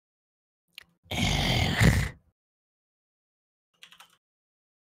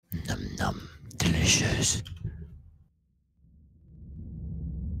Num num. Delicious.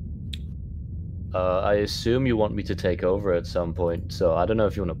 I assume you want me to take over at some point, so I don't know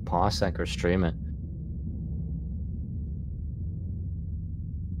if you want to parsec or stream it.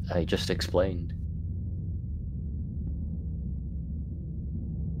 I just explained.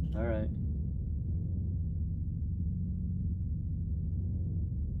 Alright.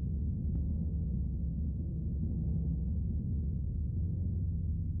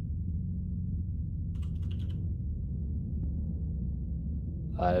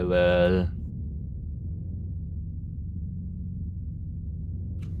 I will.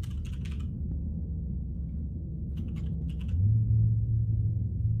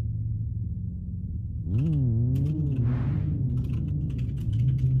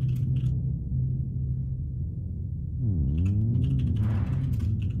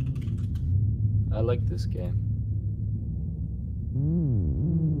 I like this game.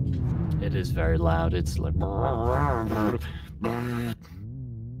 It is very loud. It's like.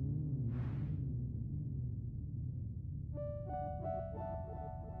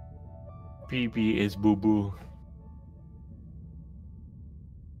 PB is boo boo.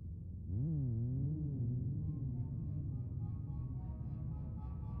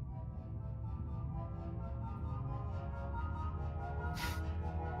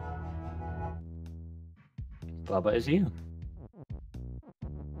 Baba is you.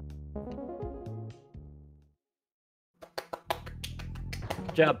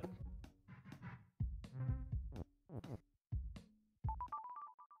 Good job.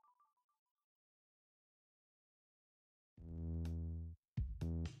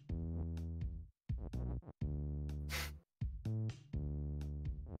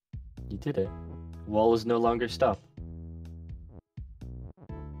 You did it. Wall is no longer stopped.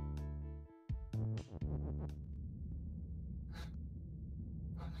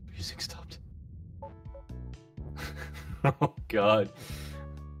 Music stopped. Oh god.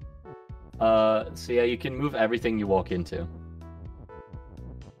 So yeah, you can move everything you walk into.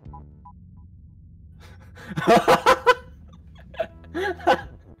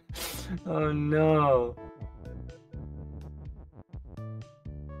 Oh no.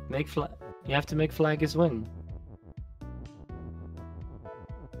 Make flag. You have to make flag as win.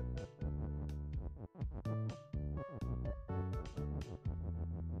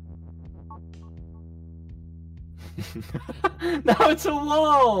 No, it's a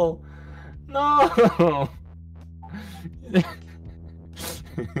wall. No.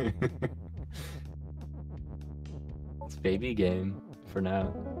 It's baby game for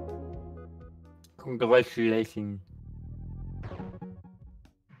now. Congratulations.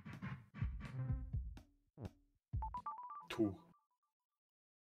 Two.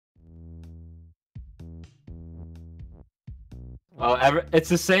 Oh, it's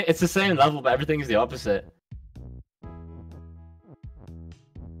the same. It's the same level, but everything is the opposite.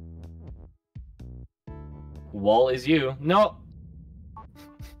 Wall is you. No.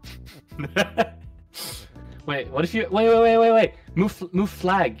 Wait. What if you? Wait. Move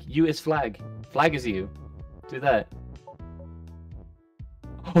flag. You is flag. Flag is you. Do that.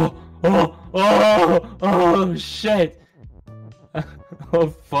 Oh shit. Oh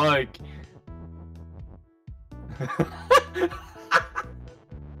fuck.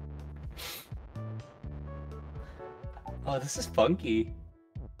 Oh, this is funky.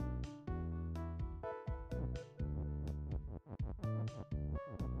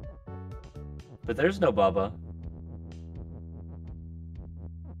 But there's no Baba.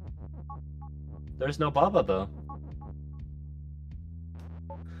 There's no Baba though.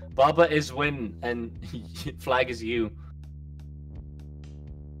 Baba is win and flag is you.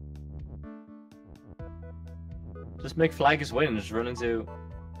 Just make flag is win. Just run into.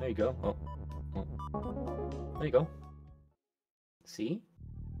 There you go. Oh. There you go. See?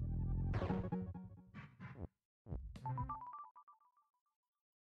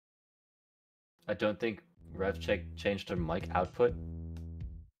 I don't think Rev changed her mic output.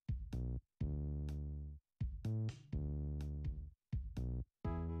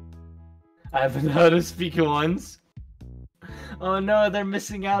 I haven't heard her speak once. Oh no, they're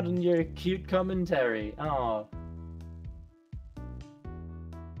missing out on your cute commentary. Oh.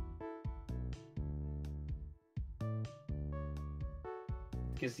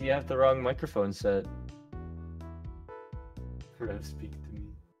 Because you have the wrong microphone set. Rev, speak to me.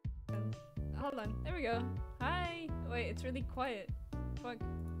 Hold on, there we go. Hi! Wait, it's really quiet. Fuck.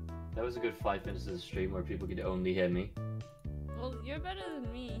 That was a good 5 minutes of the stream where people could only hear me. Well, you're better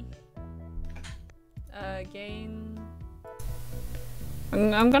than me. Gain...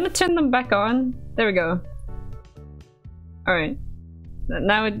 I'm gonna turn them back on. There we go. Alright.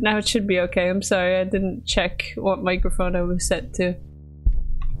 Now it should be okay. I'm sorry, I didn't check what microphone I was set to.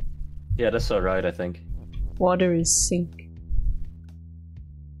 Yeah, that's alright, I think. Water is sink.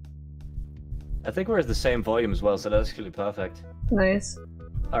 I think we're at the same volume as well, so that's actually perfect. Nice.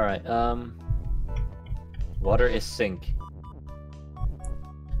 Alright, water is sink.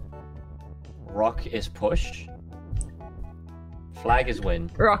 Rock is push. Flag is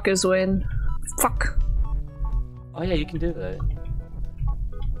win. Rock is win. Fuck. Oh yeah, you can do that.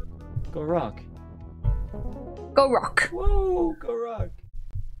 Go rock. Go rock. Whoa, go rock.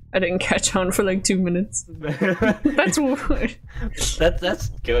 I didn't catch on for like 2 minutes. That's weird. That's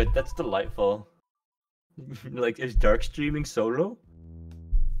good. That's delightful. Like, is Dark streaming solo?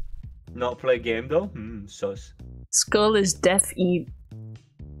 Not play game though? Sus. Skull is death eat.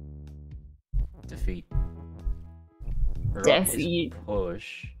 Defeat. Rock Death is eat.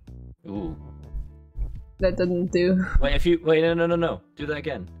 push. Ooh. That doesn't do. Wait, no. Do that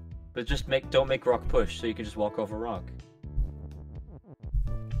again. But just don't make rock push, so you can just walk over rock.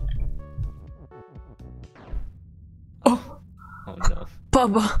 Oh. Oh no.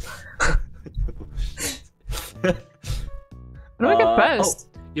 Bubba. How do I get past?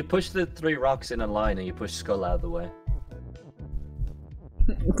 Oh, you push the 3 rocks in a line and you push Skull out of the way.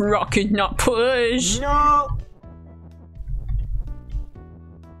 Rock is not push. No!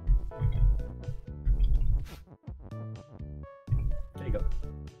 There you go.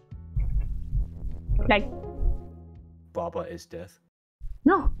 Like, Baba is death.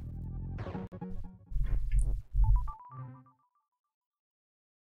 no.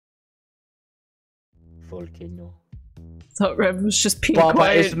 Volcano. Thought Rev was just being Baba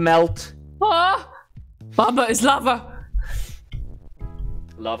quiet. is melt. Ah! Baba is lava.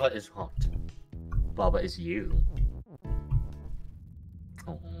 Lava is hot. Baba is you.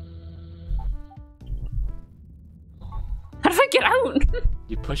 Oh. How do I get out?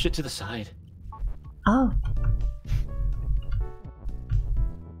 You push it to the side. Oh.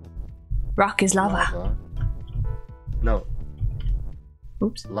 Rock is lava. No.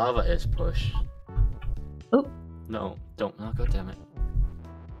 Oops. Lava is push. Oh. No, don't. Oh, God damn it.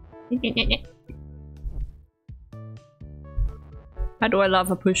 How do I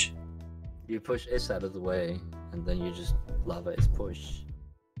lava push? You push this out of the way, and then you just lava is push.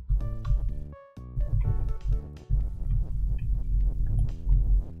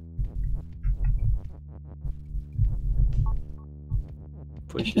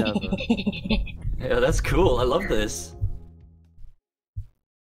 Push lava. Yeah, that's cool. I love this.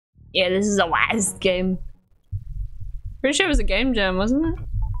 Yeah, this is a wise game. Pretty sure it was a game jam, wasn't it?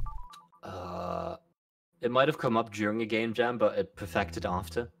 It might have come up during a game jam, but it perfected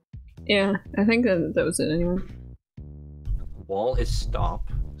after. Yeah, I think that was it anyway. Wall is stop,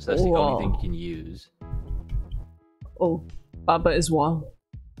 so that's the only thing you can use. Oh, Baba is wall.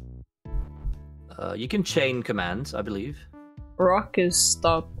 You can chain commands, I believe. Rock is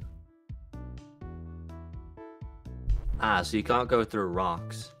stop. Ah, so you can't go through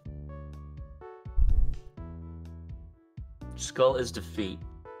rocks. Skull is defeat.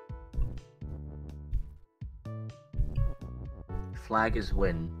 Flag is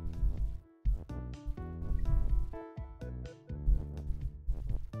win.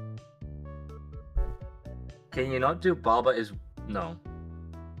 Can you not do Baba is... No.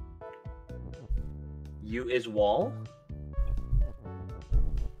 U is wall?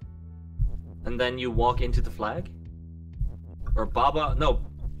 And then you walk into the flag? Or Baba... No.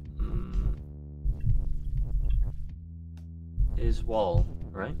 Is wall,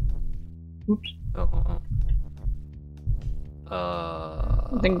 right? Oops. Oh.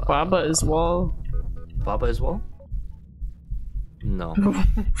 I think Baba is wall. Baba is wall? No. No,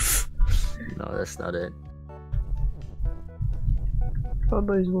 that's not it.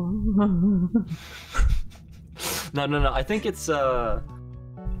 Baba is wall. No. I think it's Hold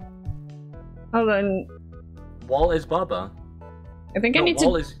on. Wall is Baba. I think I need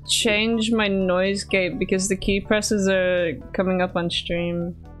to change my noise gate because the key presses are coming up on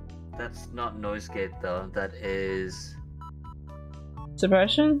stream. That's not noise gate though. That is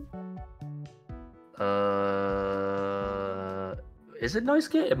Suppression? Is it noise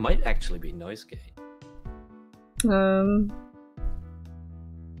gate? It might actually be noise gate.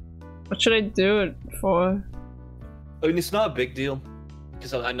 What should I do it for? I mean, it's not a big deal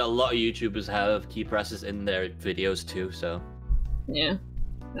because I know a lot of YouTubers have key presses in their videos too. So yeah,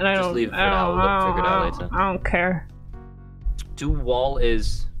 and I just don't. leave it for now. We'll figure it out later. I don't care. Do wall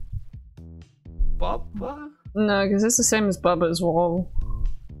is Baba? No, because it's the same as Bubba's wall.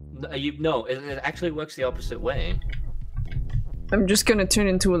 No, it actually works the opposite way. I'm just gonna turn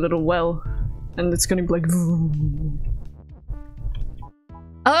into a little well, and it's gonna be like.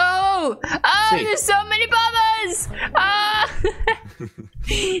 Oh! Oh, See. there's so many Babas! Ah! Oh,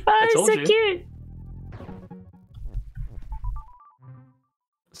 it's told so you. cute.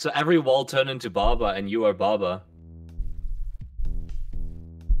 So every wall turned into Baba, and you are Baba.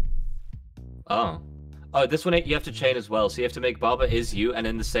 Oh. Oh, this one you have to chain as well. So you have to make Baba is you, and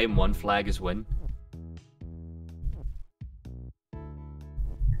in the same one flag is win.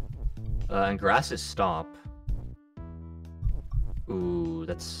 And grass is stop. Ooh,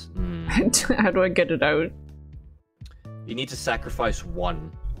 that's... How do I get it out? You need to sacrifice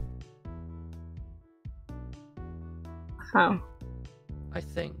one. How? I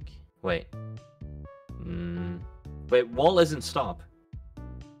think. Wait. Wait, wall isn't stop.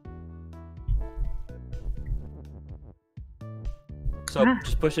 So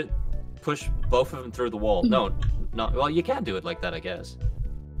just push both of them through the wall. No, well, you can do it like that, I guess.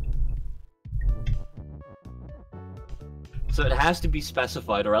 So it has to be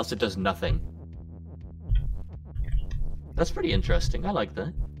specified or else it does nothing. That's pretty interesting. I like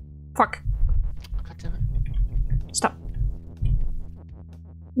that. Fuck. God damn it. Stop.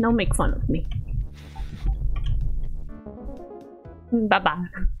 No make fun of me. Bye-bye.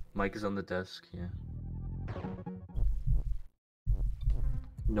 Mike is on the desk, yeah.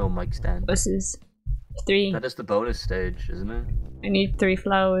 No mic stand. This is 3. That is the bonus stage, isn't it? I need 3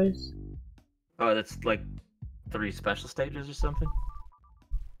 flowers. Oh, that's like 3 special stages or something?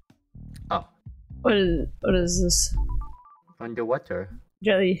 Oh. What is this? Underwater.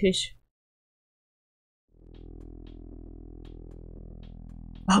 Jellyfish.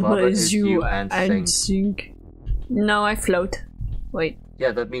 Baba is you and sink. No, I float. Wait.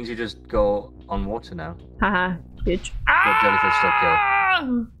 Yeah, that means you just go on water now. Haha, bitch. But jellyfish still kill.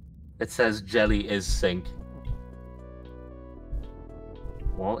 Ah! It says jelly is sink.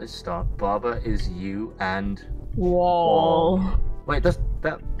 Wall is stop. Baba is you and Wall. Wait,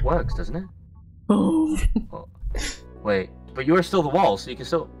 that works, doesn't it? Oh. Oh. Wait, but you are still the wall, so you can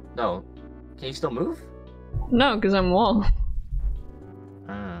still... No. Can you still move? No, because I'm wall.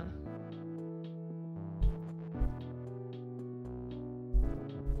 Ah.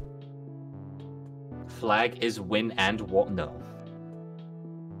 Flag is win and wall. No.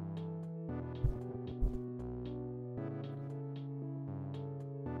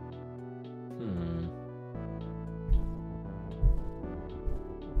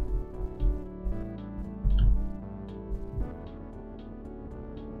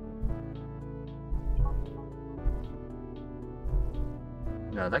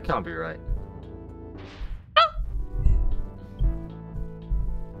 No, that can't be right.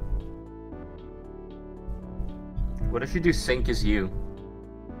 What if you do sink as you?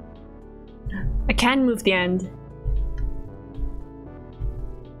 I can move the end.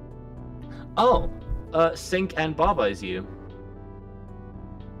 Oh! Sink and Baba is you.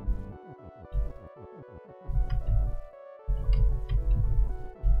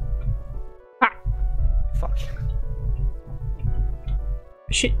 Ah. Fuck.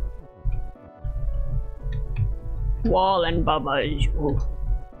 Shit. Wall and Baba is you.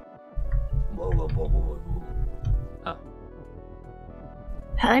 Whoa, whoa, whoa, whoa, whoa. Oh.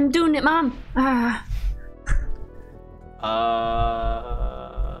 I'm doing it, Mom. Ah.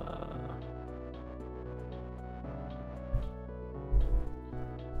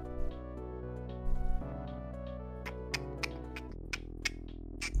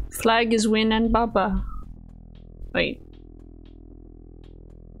 Flag is win and Baba. Wait.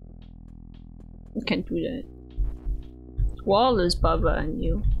 I can't do that. Wall is Baba and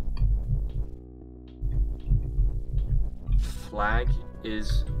you. Flag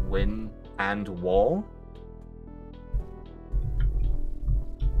is win and wall?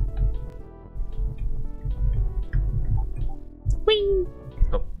 Whee!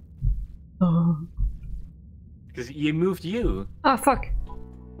 Oh. Oh. Because you moved you. Oh fuck.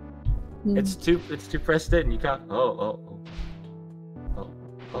 It's too pressed in. You can't. Oh.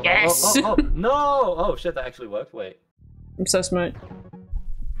 Yes! Oh, no! Oh shit, that actually worked. Wait. I'm so smart.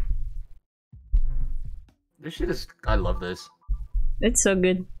 This shit is. I love this. It's so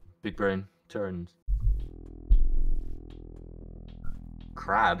good. Big brain turns.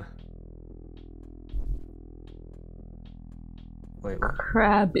 Crab. Wait, what?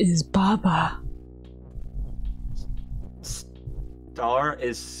 Crab is Baba. Star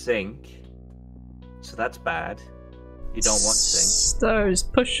is sink. So that's bad. You don't want sink. Stars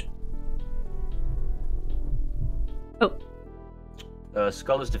push. Oh.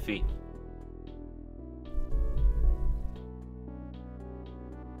 Skull is defeat.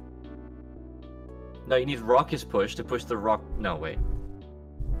 No, you need rock is push to push the rock. No, wait.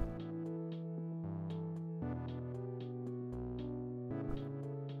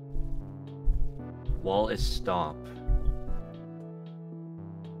 Wall is stop.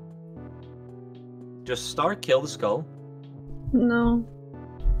 Just star kill the skull. No.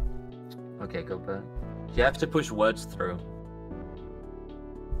 Okay, go back. You have to push words through.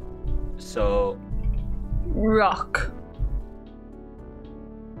 So... Rock.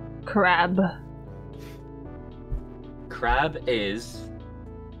 Crab. Crab is...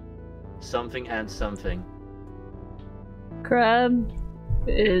 something and something. Crab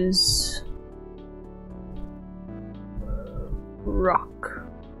is... rock.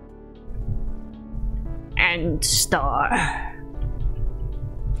 And star.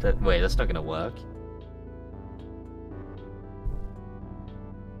 Wait, that's not gonna work.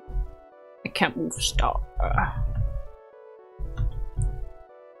 I can't move star.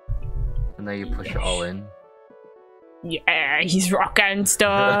 And now you push it all in. Yeah, he's rock and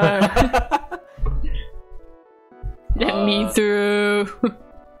star. Let me through.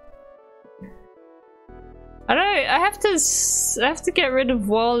 I have to get rid of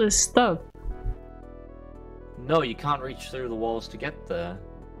wall as stuff. No, you can't reach through the walls to get there.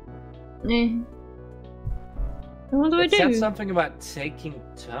 Eh. What do I It do? said something about taking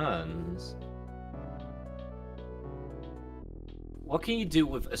turns. What can you do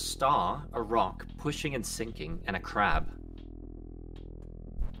with a star, a rock, pushing and sinking, and a crab?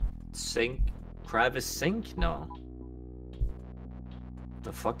 Sink? Crab is sink? No.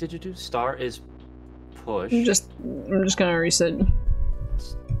 The fuck did you do? Star is push. I'm just gonna reset.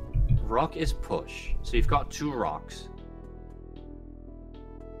 Rock is push. So you've got 2 rocks.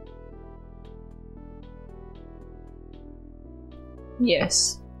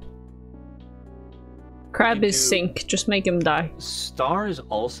 Yes. Crab is sink. Just make him die. Star is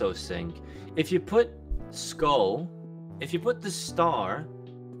also sink. If you put skull, if you put the star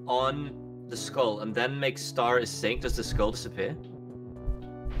on the skull and then make star is sink, does the skull disappear?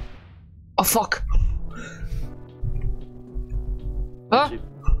 Oh fuck! Huh?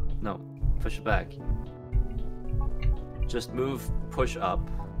 No, push it back. Just move, push up,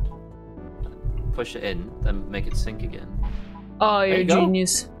 push it in, then make it sink again. Oh, you're a you go.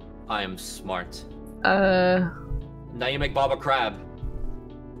 genius. I am smart. Now you make Baba crab.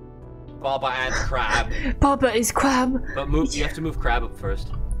 Baba and crab. Baba is crab. But move. You have to move crab up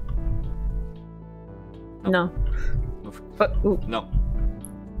first. No. Move. But ooh. No.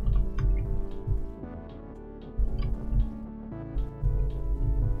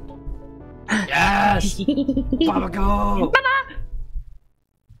 Yes! Baba go! Baba!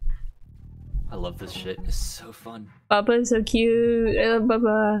 I love this shit. It's so fun. Baba is so cute. I love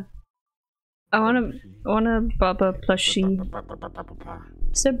Baba. I want a Baba plushie.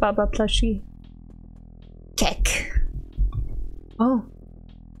 Is there Baba plushie? Kek. Oh.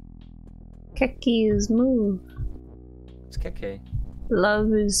 Keki is move. It's Keke.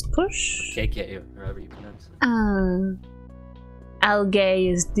 Love is push. Keke, however you pronounce it. Algae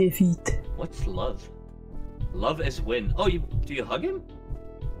is defeat. What's love? Love is win. Oh, do you hug him?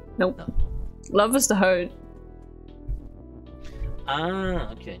 Nope. No. Love is the heart.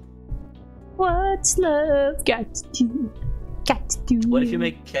 Ah, okay. What's love got to do? Got to do. What if you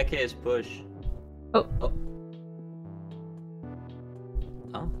make Keke as push? Oh. Oh.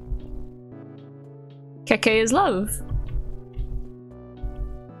 Oh. Keke is love.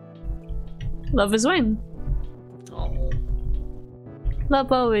 Love is win. Oh.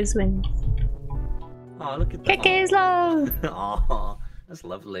 Love always wins. Oh, look at that. Keke is love. Oh, that's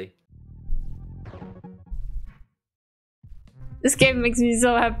lovely. This game makes me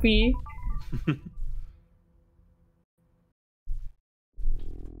so happy.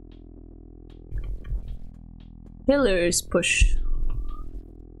 Pillars push.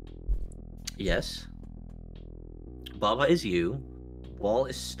 Yes. Baba is you. Wall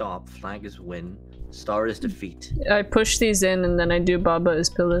is stop. Flag is win. Star is defeat. I push these in and then I do Baba as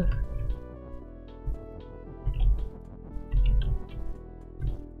pillar.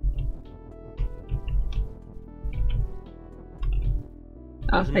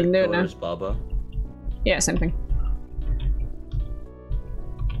 Oh, I can do it now. Baba. Yeah, same thing.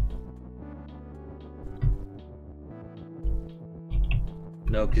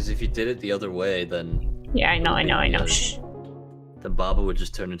 No, because if you did it the other way, then... Yeah, I know. Shh. Then Baba would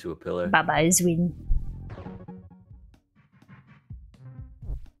just turn into a pillar. Baba is win.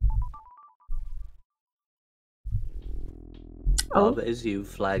 Oh. Baba is you,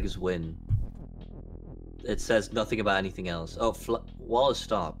 flag is win. It says nothing about anything else. Oh, wall is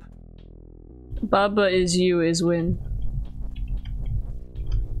stop. Baba is you is win.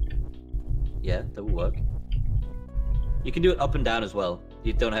 Yeah, that will work. You can do it up and down as well.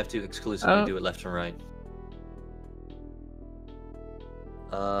 You don't have to exclusively do it left and right.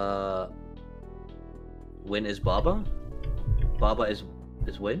 Win is Baba? Baba is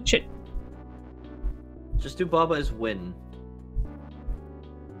win? Shit. Just do Baba as win.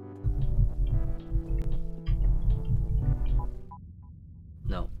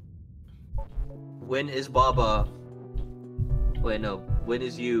 No. Win is Baba. Wait, no. Win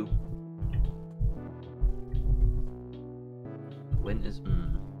is you. Win is...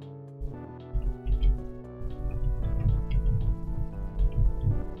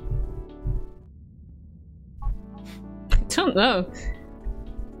 I don't know.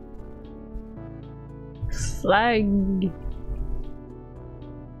 Flag.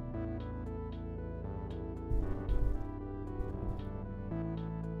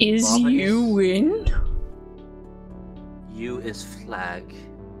 Is Baba you is... win? You is flag.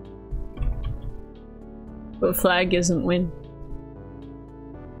 But flag isn't win.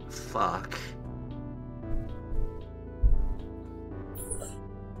 Fuck.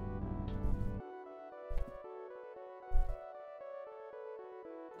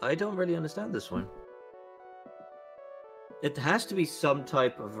 I don't really understand this one. It has to be some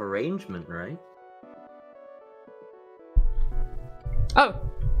type of arrangement, right? Oh!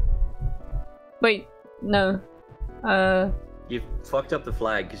 Wait, no. You fucked up the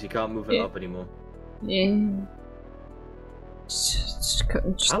flag because you can't move it up anymore. Yeah.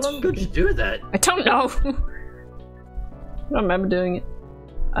 How long ago did you do that? I don't know! I don't remember doing it.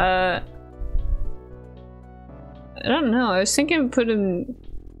 I don't know, I was thinking of putting...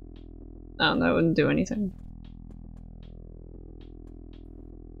 Oh, that wouldn't do anything.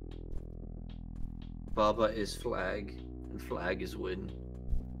 Baba is flag, and flag is win.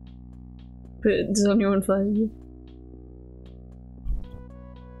 But there's only one flag.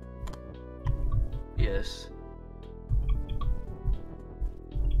 Yes.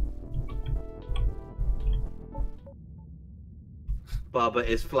 Baba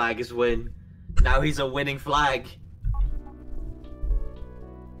is flag is win. Now he's a winning flag.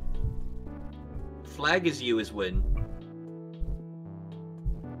 Flag is you is win.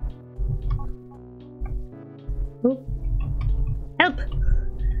 Oh. Help!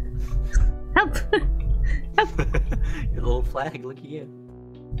 Help! Help! Your little flag, look at you.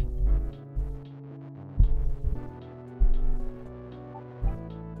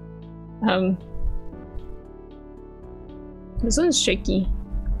 This one's shaky.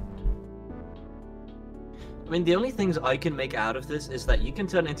 I mean, the only things I can make out of this is that you can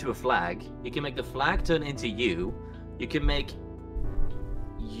turn into a flag, you can make the flag turn into you can make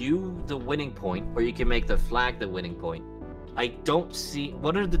you the winning point, or you can make the flag the winning point. I don't see...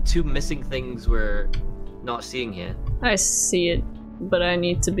 What are the two missing things we're not seeing here? I see it, but I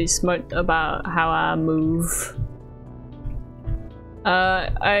need to be smart about how I move.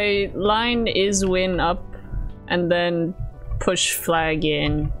 I line is win up, and then push flag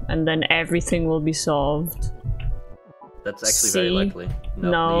in, and then everything will be solved. That's actually very likely.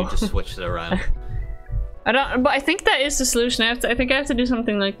 No. You just switched it around. I don't, but I think that is the solution. I think I have to do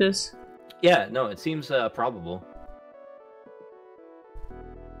something like this. Yeah, no, it seems probable.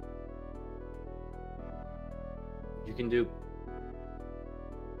 You can do...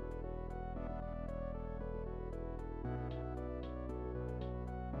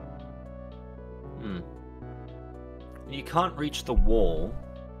 You can't reach the wall.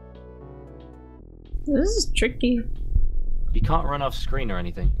 This is tricky. You can't run off screen or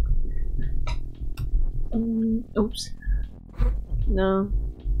anything. Oops. No.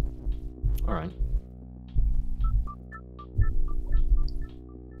 Alright.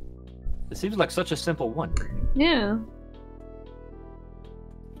 It seems like such a simple one. Yeah.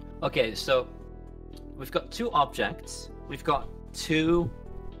 Okay, so we've got two objects. We've got two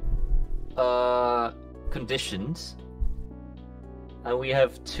conditions. And we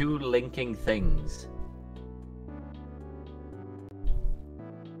have two linking things.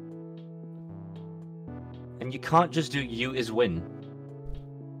 And you can't just do you is win.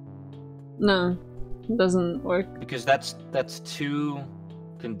 No, it doesn't work. Because that's two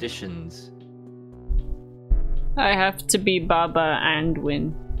conditions. I have to be Baba and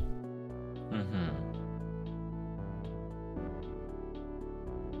win.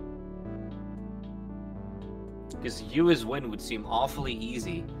 Because you as win would seem awfully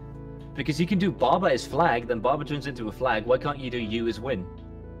easy. Because you can do Baba as flag, then Baba turns into a flag. Why can't you do you as win?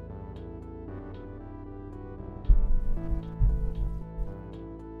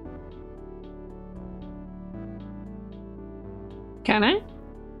 Can I?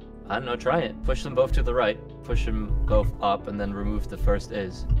 I don't know, try it. Push them both to the right. Push them both up and then remove the first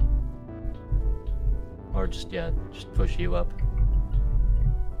is. Or just, yeah, just push you up.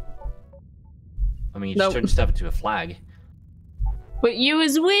 I mean, you just turn stuff into a flag. But you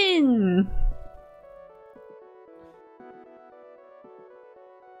is win!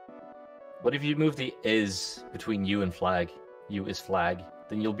 What if you move the is between you and flag? You is flag.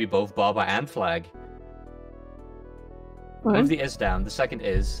 Then you'll be both Baba and flag. What? Move the is down. The second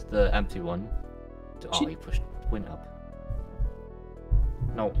is, the empty one. Oh, you pushed win up.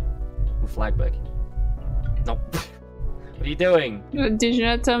 No. Move flag back. No. What are you doing? Did you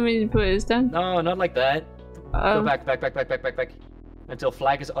not tell me to put is down? No, not like that. Go back. Until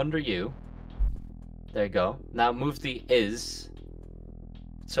flag is under you. There you go. Now move the is.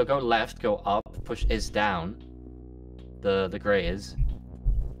 So go left, go up, push is down. The gray is.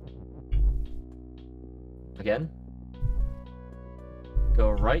 Again.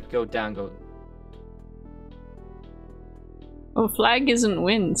 Go right, go down, go... Oh, flag isn't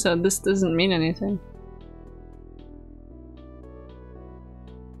win, so this doesn't mean anything.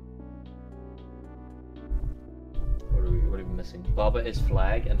 What are we missing? Baba is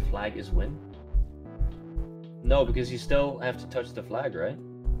flag and flag is win? No, because you still have to touch the flag, right?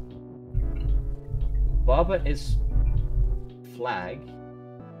 Baba is flag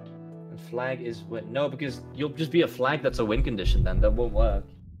and flag is win. No, because you'll just be a flag that's a win condition then. That won't work.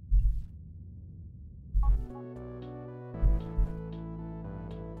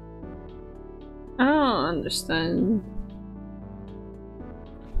 I don't understand.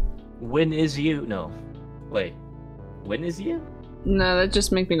 Win is you. No. Wait. Win is you? No, that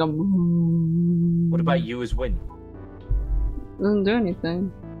just makes me go. What about you as win? Doesn't do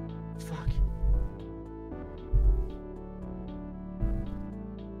anything. Fuck.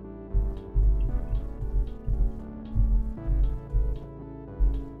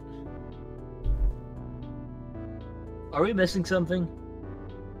 Are we missing something?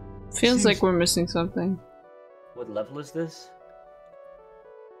 Feels like we're missing something. What level is this?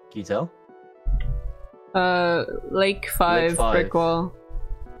 Can you tell? Lake 5, brick wall.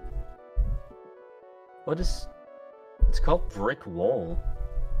 What is... It's called brick wall.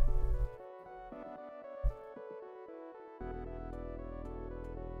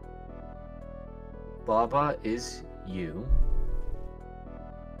 Baba is you.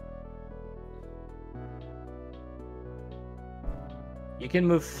 You can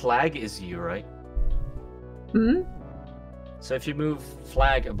move flag is you, right? Hmm? So if you move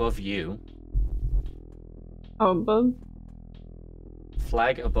flag above you... Oh, above?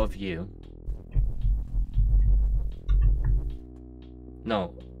 Flag above you.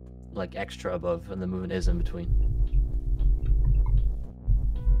 No, like extra above, and the movement is in between.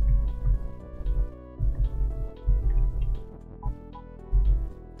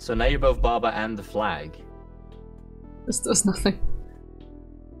 So now you're both Baba and the flag. This does nothing.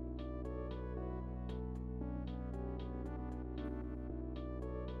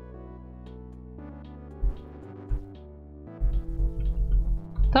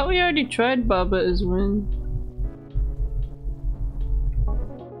 Thought we already tried Baba is win.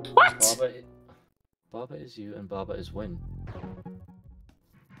 What? Baba is you and Baba is win.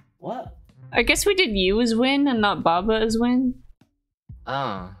 What? I guess we did you as win and not Baba as win.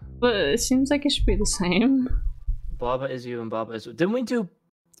 Ah. But it seems like it should be the same. Baba is you and Baba is... Didn't we do...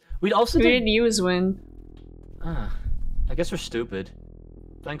 We also we did... did you as win. Ah. I guess we're stupid.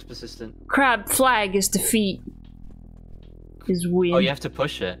 Thanks, persistent. Crab flag is defeat. Is win. Oh, you have to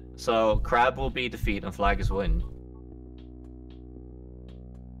push it. So crab will be defeat and flag is win.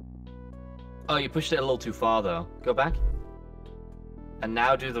 Oh, you pushed it a little too far though. Go back. And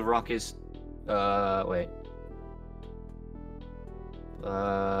now do the rock is... wait.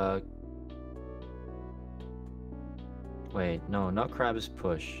 Wait, no, not crab is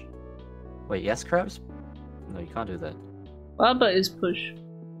push. Wait, yes, crab's... No, you can't do that. Baba is push.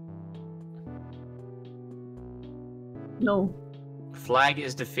 No. Flag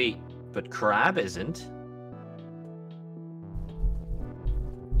is defeat, but crab isn't.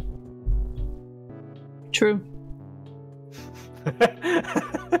 True.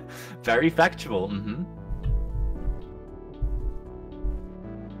 Very factual, mm-hmm.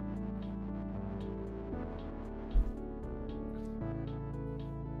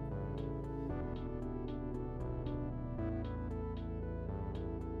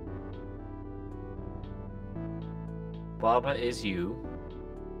 Baba is you.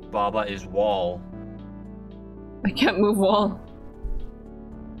 Baba is wall. I can't move wall.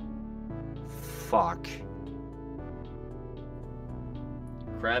 Fuck.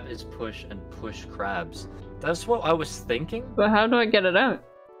 Crab is push and push crabs. That's what I was thinking. But how do I get it out?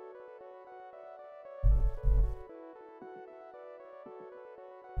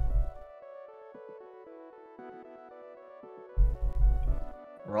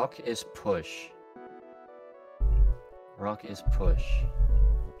 Rock is push. Rock is push.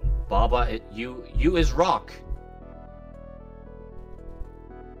 Baba, you is rock.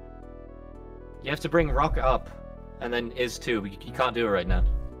 You have to bring rock up, and then is too. You can't do it right now.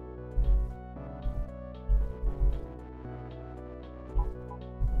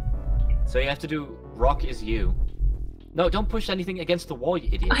 So you have to do rock is you. No, don't push anything against the wall, you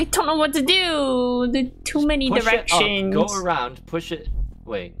idiot. I don't know what to do. There are too many push directions. It up, go around, push it.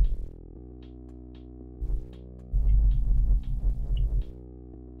 Wait.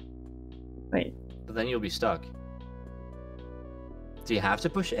 Wait. But then you'll be stuck. Do you have to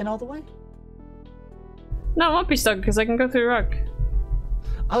push it in all the way? No, I won't be stuck because I can go through rock.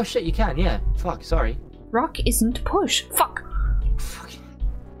 Oh shit, you can, yeah. Fuck, sorry. Rock isn't push. Fuck. Fucking.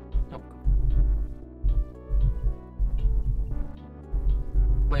 No.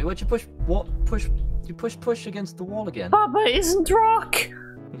 Wait, what'd you push? What? Push? You push against the wall again. Baba isn't rock.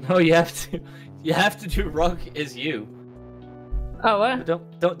 No, you have to. You have to do rock is you. Oh, what?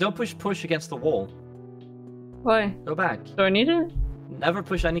 But don't push against the wall. Why? Go back. Do I need it? Never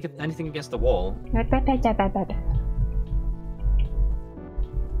push anything against the wall.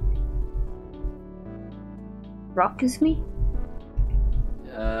 Rock is me?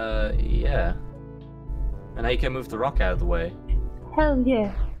 Yeah. And now you can move the rock out of the way. Hell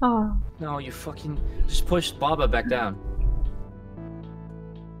yeah. Oh. No, you fucking... Just push Baba back down.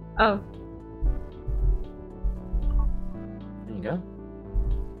 Oh. There you go.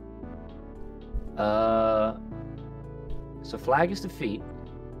 So flag is defeat.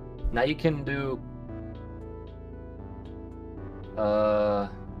 Now you can do...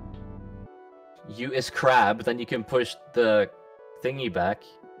 You is crab, then you can push the thingy back.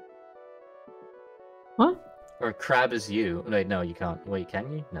 What? Or crab is you. Wait, no, you can't. Wait,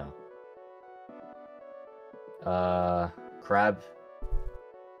 can you? No. Crab.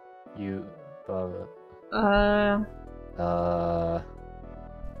 You.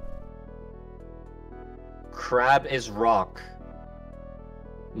 Crab is rock.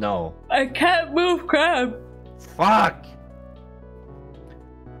 No. I can't move crab. Fuck!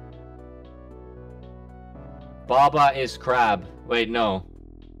 Baba is crab. Wait, no.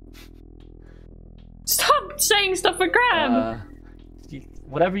 Stop saying stuff for crab!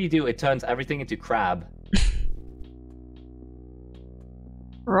 Whatever you do, it turns everything into crab.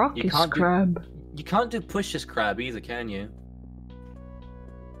 Rock is crab. You can't do push as crab either, can you?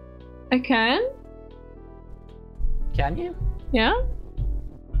 I can? Can you? Yeah?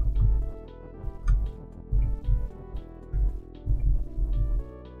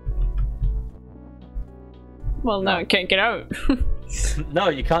 Well, no, I can't get out. No,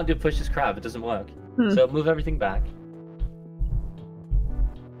 you can't do push as crab. It doesn't work. So move everything back.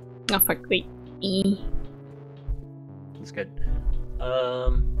 Oh, fuck, wait. That's good.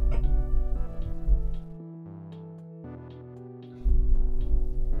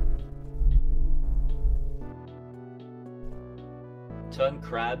 Turn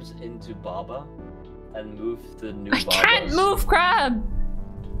crabs into Baba and move the new Babas. I can't move crab!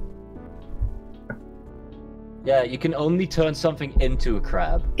 Yeah, you can only turn something into a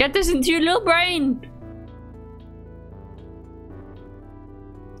crab. Get this into your little brain!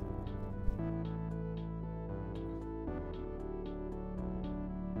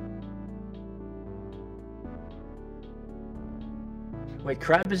 Wait,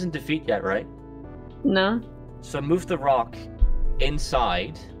 crab isn't defeat yet, right? No. So move the rock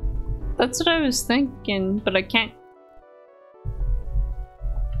inside. That's what I was thinking, but I can't.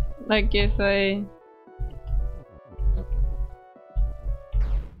 Like if I...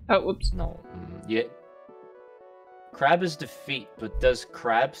 Oh, whoops. No. Yeah. Crab is defeat, but does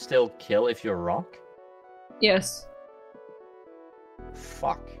crab still kill if you're rock? Yes.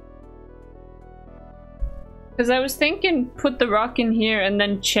 Fuck. Because I was thinking put the rock in here and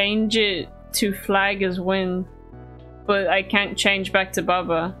then change it to flag as win. But I can't change back to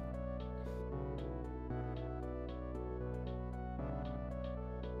Baba.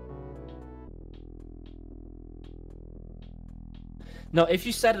 No, if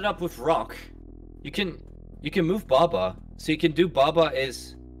you set it up with rock, you can move Baba. So you can do Baba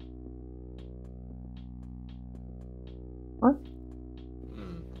is... What?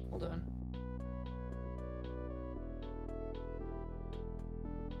 Hold on.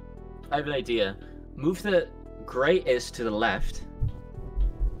 I have an idea. Move the gray is to the left.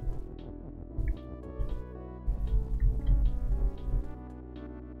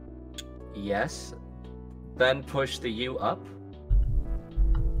 Yes. Then push the U up.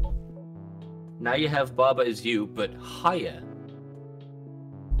 Now you have Baba is you, but higher.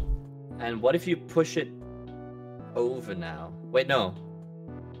 And what if you push it over now? Wait, no.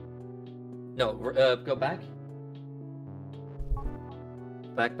 No, go back.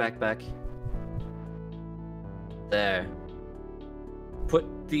 Back. There. Put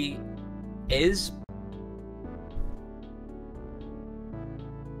the Is...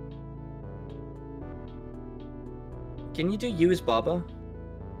 Can you do you as Baba?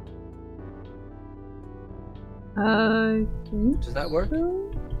 Does that work?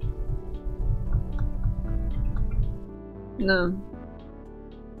 No.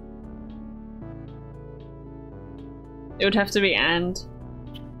 It would have to be and.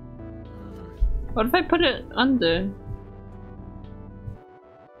 What if I put it under?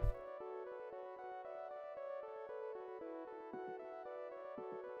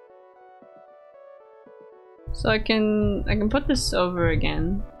 So I can put this over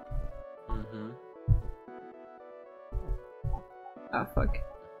again. Oh fuck.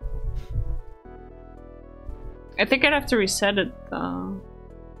 I think I'd have to reset it though.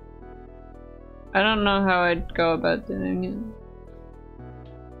 I don't know how I'd go about doing it.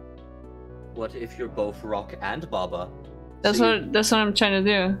 What if you're both Rock and Baba? That's what I'm trying to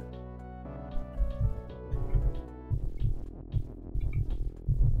do.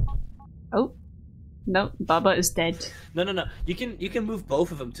 Oh. No, Baba is dead. No. You can move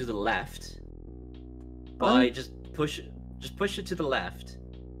both of them to the left by just push it to the left.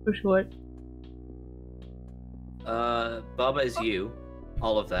 Push what? Baba is you.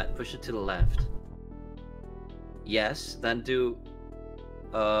 All of that. Push it to the left. Yes. Then do.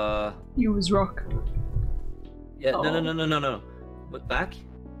 You was Rock. Yeah. Oh. No. But back,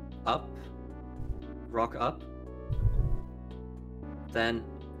 up, Rock up. Then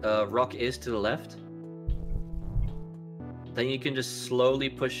Rock is to the left. Then you can just slowly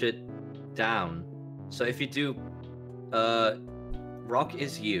push it down. So if you do Rock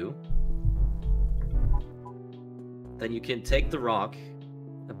is you, then you can take the Rock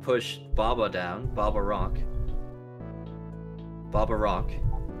and push Baba down, Baba Rock,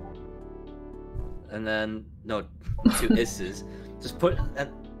 and then no, two Isses. Just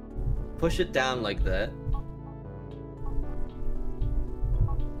push it down like that.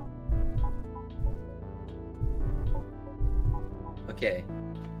 Okay.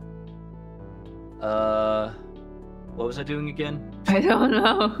 What was I doing again? I don't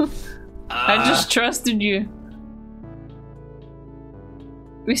know. I just trusted you.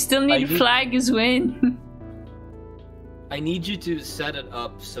 We still need flag as win. I need you to set it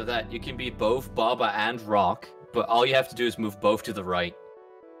up so that you can be both Baba and Rock, but all you have to do is move both to the right.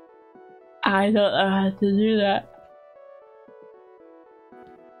 I don't know how to do that.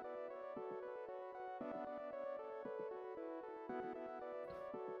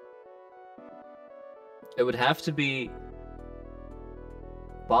 It would have to be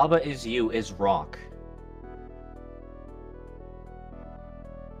Baba is you is Rock.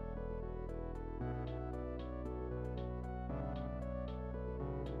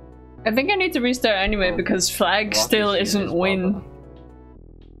 I think I need to restart anyway because flag Rock still isn't win.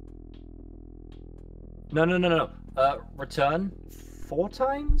 Baba. No. Return 4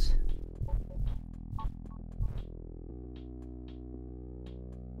 times?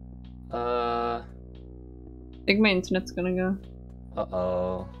 I think my internet's gonna go.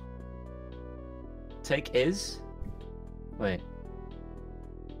 Uh-oh. Take is? Wait.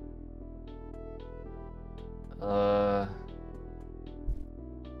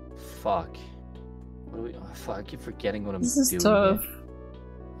 Fuck. What do we... Oh, fuck, I keep forgetting what I'm doing. This is tough.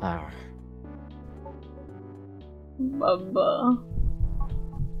 Ah. Baba.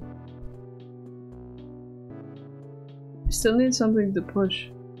 Still need something to push.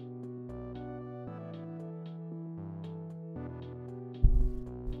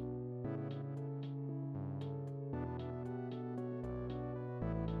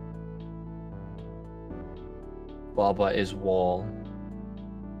 Baba is wall.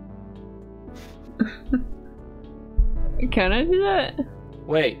 Can I do that?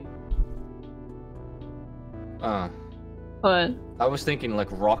 Wait. What? I was thinking like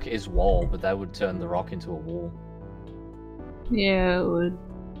Rock is wall, but that would turn the Rock into a wall. Yeah, it would.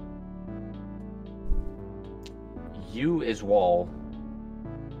 You is wall.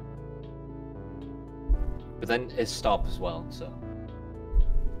 But then it's stop as well, so.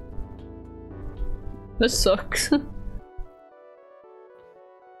 This sucks.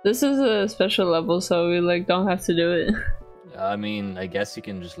 This is a special level, so we like don't have to do it. I mean, I guess you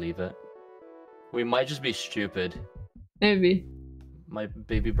can just leave it. We might just be stupid. Maybe. My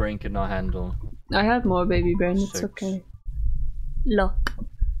baby brain could not handle. I had more baby brain, it's okay. Lock.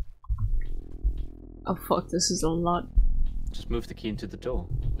 Oh fuck, this is a lot. Just move the key into the door.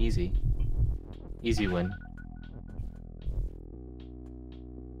 Easy. Easy win.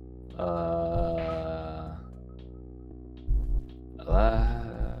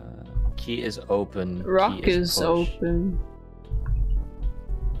 Key is open. Rock is open.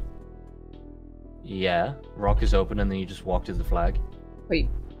 Yeah. Rock is open and then you just walk to the flag. Wait.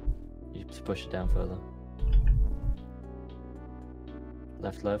 You just push it down further.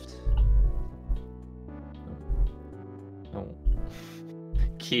 Left, left. Oh.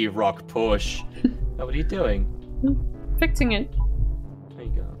 Key, rock, push. Oh, what are you doing? Fixing it. There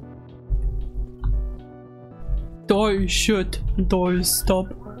you go. Door is shut. Door is stop.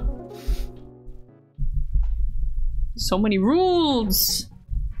 So many rules!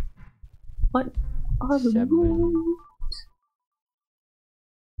 What are the 7. rules?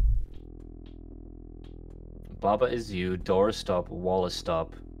 Baba is you, door is stop, wall is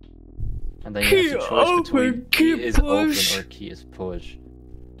stop. And then you have to choose between key is open or key is push.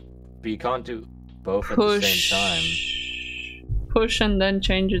 But you can't do both at the same time. Push and then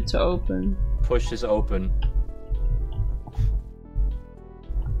change it to open. Push is open.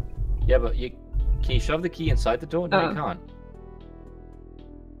 Yeah, but can you shove the key inside the door? No, you can't.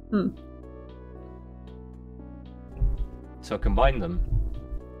 Hmm. So combine them.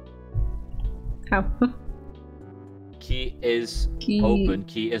 How? Key is open,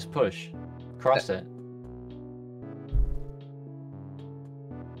 key is push. Cross it.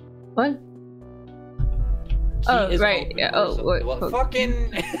 What? Key Oh, is right. open, Yeah. door is Oh, open. wait. Well,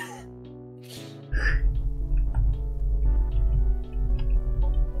 fucking.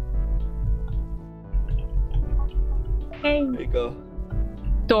 Hey. There you go.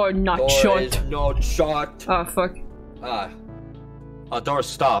 Door not Door shut. is not shut. Oh, fuck. Door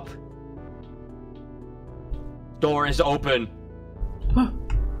stop. Door is open.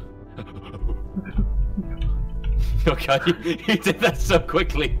 Okay, you did that so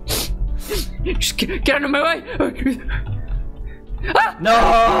quickly. Just get out of my way! Ah!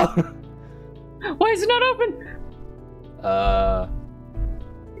 No! Why is it not open?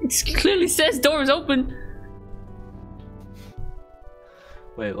 It clearly says door is open.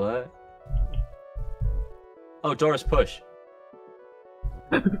 Wait, what? Oh, door is push.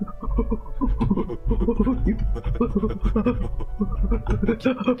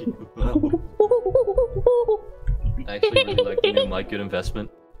 I actually really like the new mic. Good investment.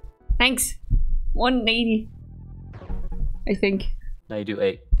 Thanks. 180. I think. Now you do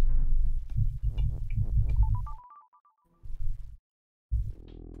 8.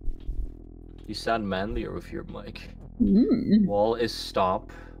 You sound manlier with your mic. Wall is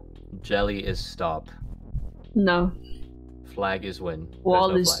stop. Jelly is stop. No. Flag is win. Wall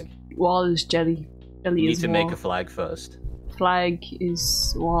There's no is flag. wall is jelly. Jelly You is need to wall. make a flag first. Flag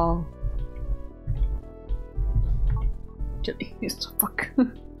is wall. Jelly is fuck.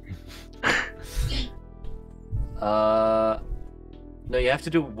 No, you have to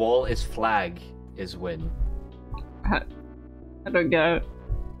do wall is flag is win. I don't get it.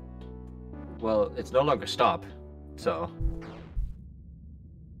 Well, it's no longer stop, so.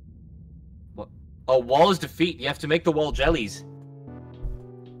 What? Oh, wall is defeat. You have to make the wall jellies.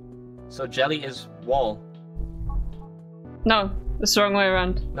 So jelly is wall. No, it's the wrong way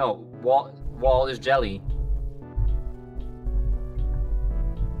around. No, wall is jelly.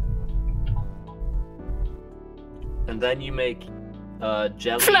 And then you make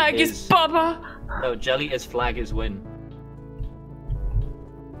jelly Flag is Baba! No, jelly is flag is win.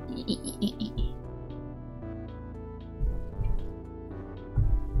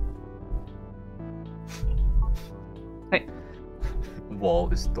 Wait.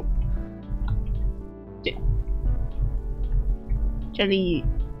 Wall is stop. Jelly.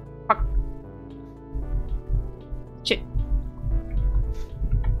 Fuck. Shit.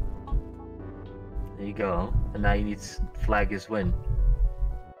 There you go. And now you need flag is win.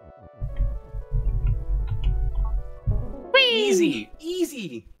 Whee! Easy!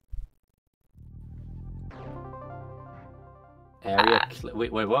 Easy! Area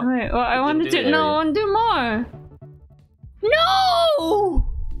wait, what? Wait, well, I You want to didn't do. do No, I area. want to do more. No!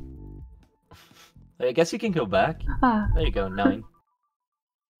 I guess you can go back. Ah, There you go, 9.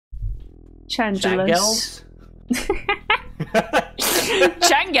 Changelus. Changels?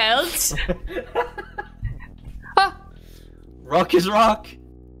 Changels! Ah! Rock is rock!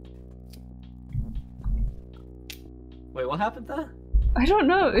 Wait, what happened there? I don't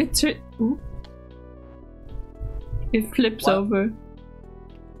know. It's ooh. It flips What? over.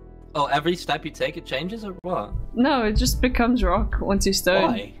 Oh, every step you take it changes or what? No, it just becomes rock once you start.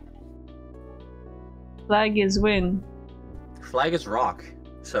 Why? Flag is win. Flag is rock,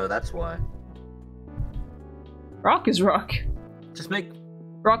 so that's why. Rock is rock. Just make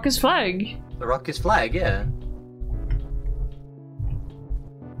Rock is flag. the rock is flag, yeah.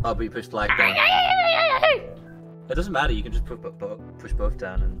 Oh, but you push flag down. It doesn't matter, you can just push both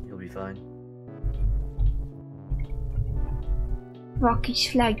down and you'll be fine. Rock is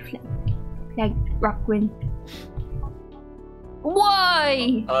flag. Like Rockwind.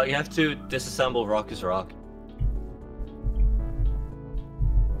 Why? You have to disassemble rock is rock.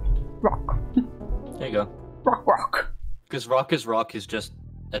 Rock. There you go. Rock. Because rock is just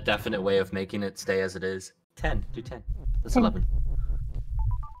a definite way of making it stay as it is. 10. Do 10. That's 10. 11.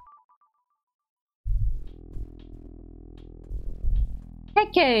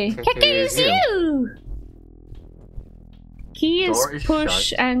 Keke. Keke is you! Key is Door is push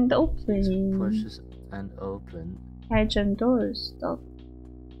shut. and open. Pushes and open. Hedge and doors. Stop.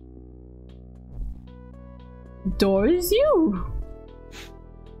 Door is you!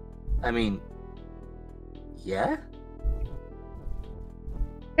 I mean, yeah?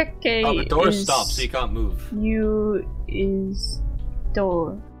 Keke Oh, the door is stops, so you can't move. You is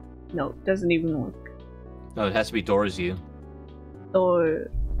door. No, doesn't even work. No, it has to be door is you. Door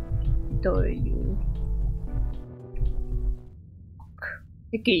you.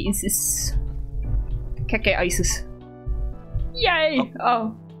 Keke Isis. Keke Isis. Yay!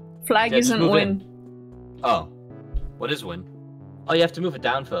 Oh. Flag Yeah, just isn't move win. in. Oh. What is win? Oh, you have to move it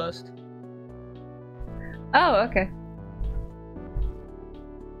down first. Oh, okay.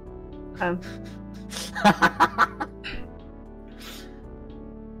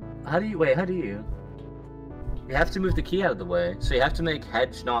 How do you? You have to move the key out of the way, so you have to make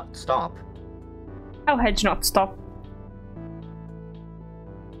hedge not stop. How hedge not stop?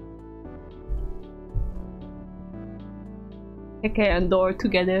 Okay, and door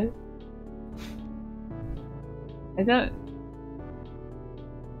together. I don't.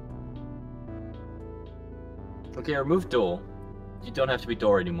 Okay, remove door. You don't have to be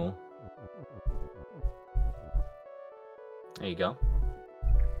door anymore. There you go.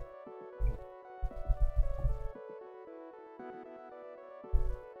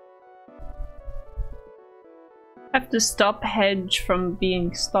 Have to stop hedge from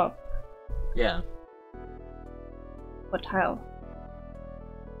being stopped. Yeah. But how?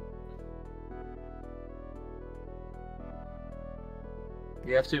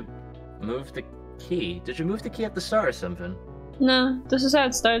 You have to move the key. Did you move the key at the start or something? No, this is how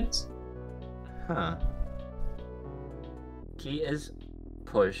it starts. Huh. Key is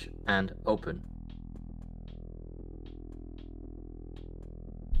push and open.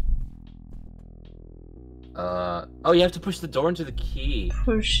 Oh, you have to push the door into the key.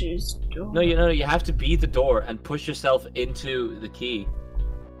 Pushes door. No, you have to be the door and push yourself into the key.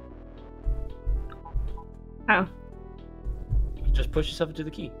 How? Just push yourself into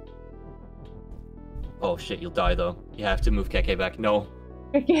the key. Oh shit, you'll die though. You have to move Keke back. No.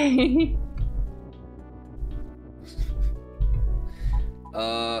 Okay.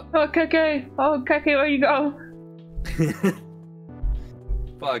 Oh, Keke! Oh, Keke, where you go?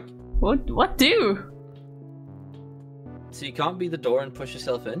 Fuck. What do? So you can't be the door and push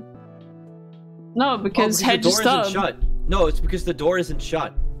yourself in? No, because the hedge door is isn't stopped. shut. No, it's because the door isn't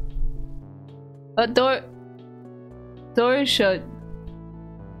shut. Door is shut.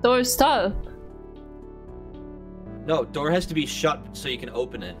 Door is stopped. No, door has to be shut so you can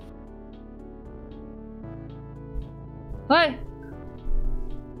open it. What?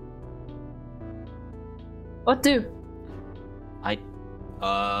 What do?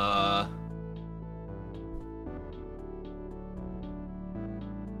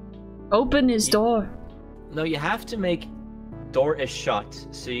 Open his door. No, you have to make door is shut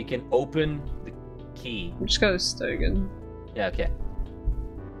so you can open the key. I'm just gonna start again. Yeah, okay.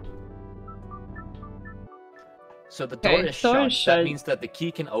 So the door is shut. That means that the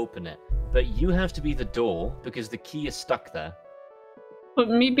key can open it. But you have to be the door because the key is stuck there. But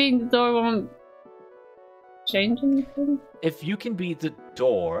me being the door won't change anything? If you can be the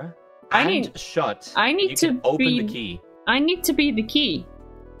door I and need you to can open be the key. I need to be the key.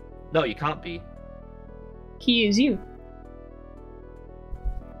 No, you can't be. Key is you.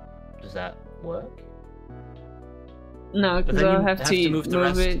 Does that work? No, because then I'll you have to move the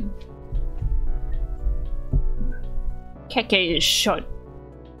rest. it. Keke is shut.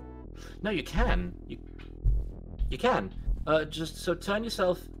 No, you can. You can. Just so turn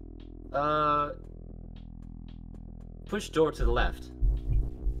yourself. Push door to the left.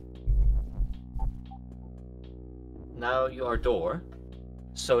 Now you are door.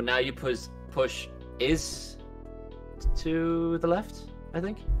 So now you push is to the left, I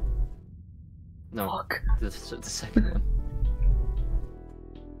think. No, Fuck. the second one.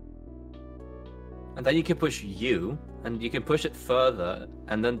 And then you can push U, and you can push it further,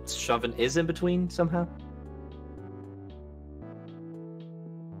 and then shove an is in between somehow.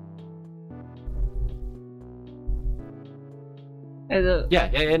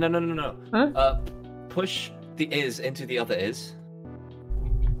 Yeah, no. Huh? Push the is into the other is.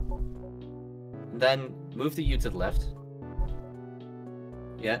 Then move the U to the left.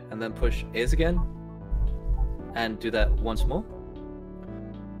 Yeah, and then push is again. And do that once more.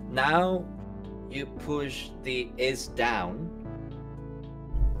 Now you push the is down.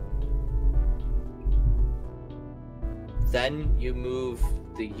 Then you move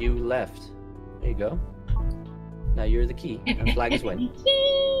the U left. There you go. Now you're the key, and flag is win.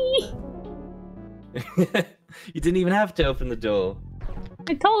 You didn't even have to open the door.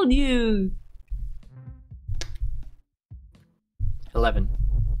 I told you. 11.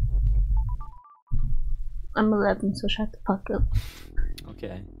 I'm 11, so shut the fuck up.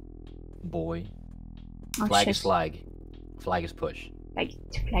 Okay. Boy. Oh, Flag shit. is flag. Flag is push.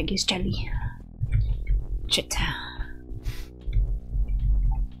 Flag is jelly. Shit.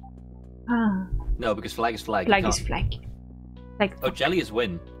 Ah. No, because flag is flag. Flag You is can't- flag. Flag. Oh, jelly is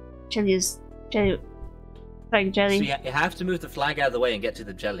win. Jelly is jelly. Flag jelly. So you have to move the flag out of the way and get to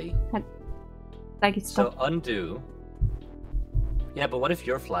the jelly. Flag is So stop. undo. Yeah, but what if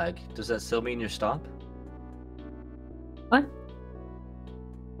your flag? Does that still mean you're stop? What?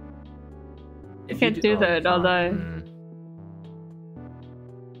 If can't do that, can't. although-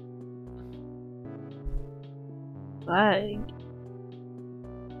 Flag.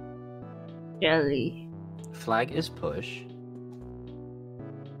 Jelly. Flag is push.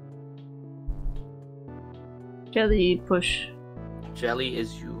 Jelly push. Jelly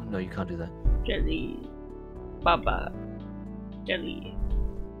is you. No, you can't do that. Jelly. Baba. Jelly.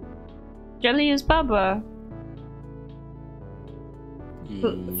 Jelly is Baba.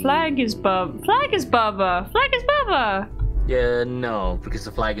 Flag is Baba. Flag is Baba. Flag is Baba. Yeah, no, because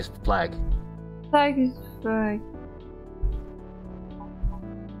the flag is flag. Flag is flag.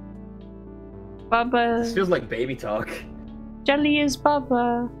 Baba. This feels like baby talk. Jelly is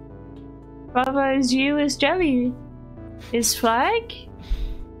Baba. Baba is you is Jelly. Is flag?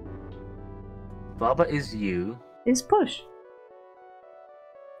 Baba is you. Is push.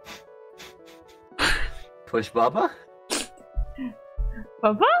 Push Baba?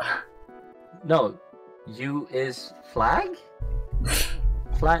 Baba? No, you is flag?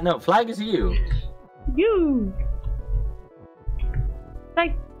 Flag? No, flag is you. You.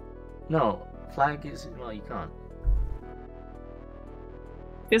 Flag. No, flag is. Well, you can't.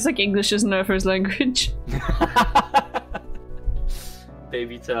 Feels like English isn't our first language.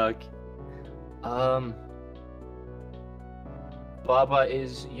 Baby talk. Baba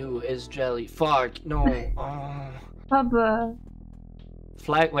is you is jelly. Fuck, no. Baba.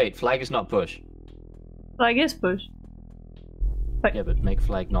 Flag, wait, flag is not push. Flag is push. Yeah, but make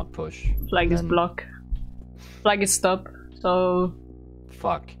flag not push. Flag is Then- block. Flag is stop. So.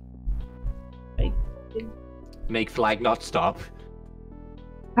 Fuck. Like, Make flag not stop.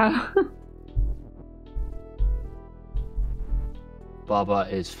 how? Baba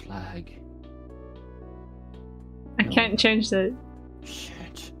is flag. I can't change that.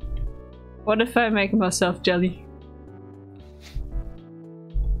 Shit. What if I make myself jelly?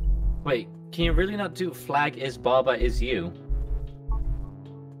 Wait, can you really not do flag is Baba is you?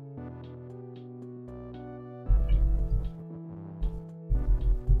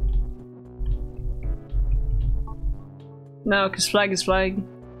 No, because flag is flag.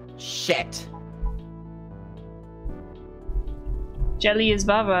 Shit. Jelly is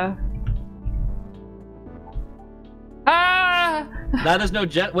Baba. Ah! Now there's no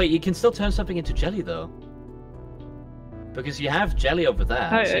wait, you can still turn something into jelly though. Because you have jelly over there,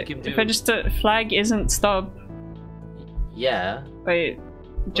 Oh, so you can do... if I just flag isn't stop. Yeah. Wait,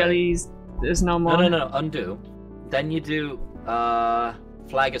 jelly is no more. No, undo. Then you do,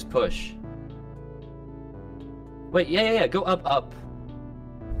 flag is push. Wait, yeah, go up.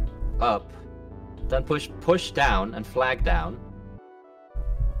 Up. Then push down and flag down.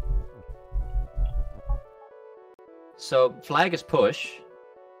 So flag is push.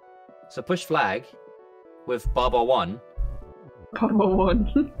 So push flag with Baba 1. Baba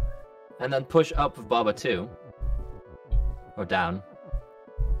 1. And then push up with Baba 2. Or down.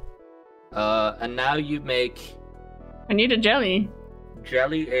 And now you make... I need a jelly.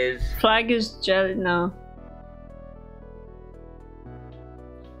 Jelly is... Flag is jelly. No.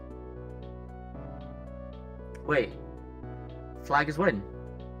 Wait. Flag is win.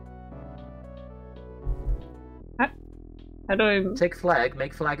 How do I... Take flag,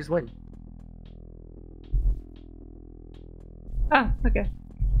 make flag is win. Ah, okay.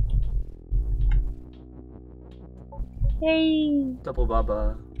 Yay! Double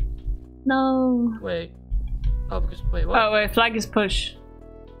Baba. No. Wait. Oh, because... Wait, what? Oh, wait, flag is push.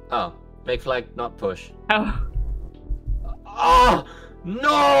 Oh. Make flag not push. Oh. Oh!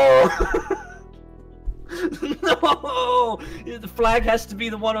 No! No! The flag has to be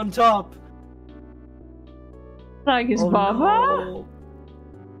the one on top. Flag is Oh Baba? no!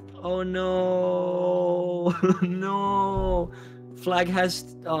 Oh no! No! Flag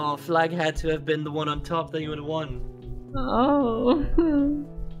has. Oh, Flag had to have been the one on top that you would have won. Oh.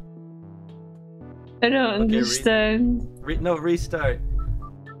 I don't understand. No, restart.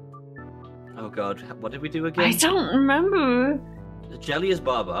 Oh god, what did we do again? I don't remember. Jelly is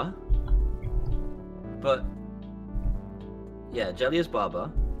Baba. But. Yeah, Jelly is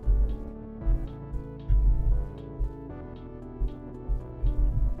Baba.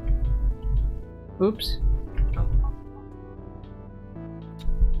 Oops. Oh.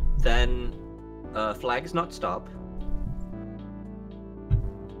 Then. Flag is not stop.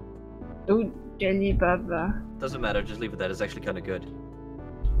 Oh, Jelly Baba. Doesn't matter, just leave it there. It's actually kind of good.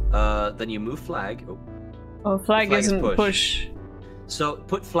 Then you move Flag. Oh, Oh, flag isn't push. So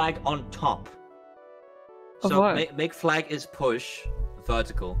put Flag on top. Of So what? make Flag is push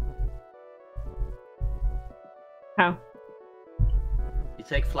vertical. How? You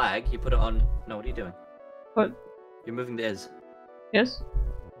take Flag, you put it on. No, what are you doing? What? You're moving the is. Yes?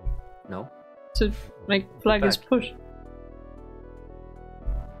 No. So make flag is back. push.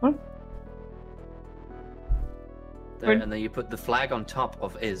 What? There, Where- and then you put the Flag on top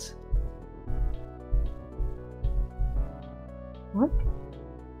of is. What?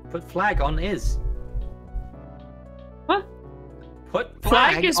 Put Flag on is. What? Put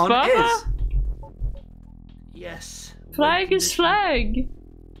Flag Flag is on Baba? is. Yes. Flag Win is condition. flag.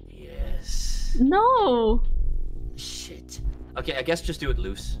 Yes. No. Shit. Okay, I guess just do it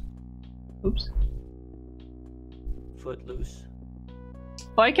loose. Oops. Foot loose.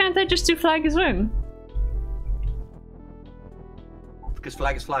 Why can't I just do flag as win? Because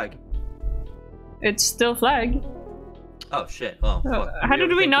Flag is Flag. It's still flag. Oh shit. Oh fuck. How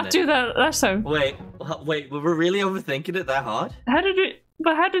did we not do that? that last time? Wait, wait. Were we really overthinking it that hard? How did we?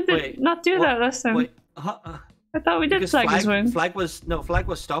 But how did it Wait, not do what? that last time? Wait. I thought we did Because flag as win. Flag was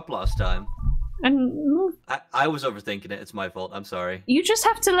stop last time. And move. I was overthinking it. It's my fault. I'm sorry. You just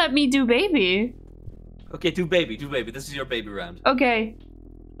have to let me do baby. Okay, do baby. This is your baby round. Okay.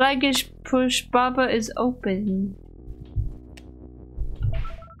 Flag is push. Baba is open.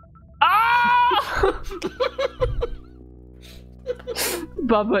 Ah!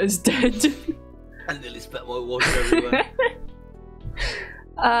 Baba is dead. I nearly spent my water everywhere.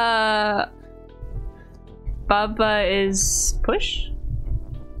 Baba is push.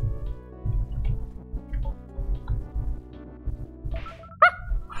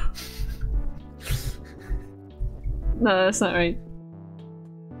 No, that's not right.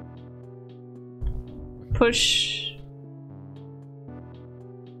 Push.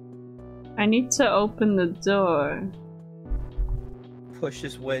 I need to open the door. Push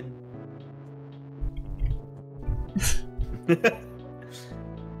is win.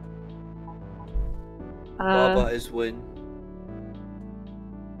 Baba is win.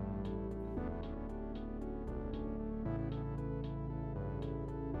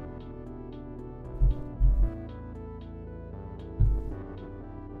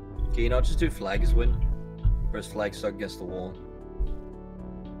 Can you not just do flag is win? Or is flag stuck against the wall?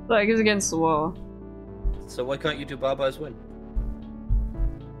 Flag is against the wall. So why can't you do Baba as win?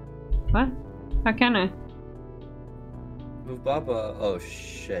 What? How can I? Move Baba. Oh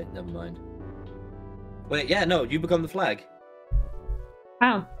shit, never mind. Wait, yeah, no, you become the flag.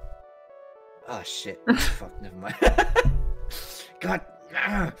 How? Oh shit. Fuck, never mind. God.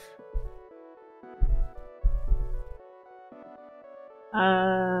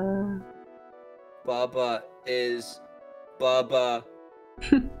 Baba is Baba.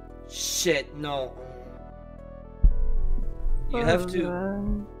 Shit, no. You have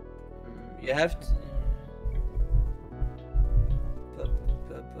to. You have to.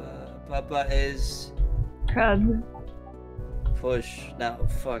 Baba is. Crab. Push. Now,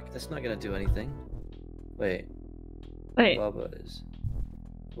 fuck, that's not gonna do anything. Wait. Wait. Baba is.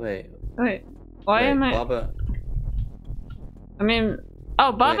 Wait. Wait. Why wait, am I? Baba. I mean.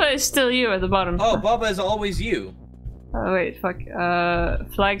 Oh, Baba Wait. is still you at the bottom. Oh, Baba is always you. Oh wait, fuck.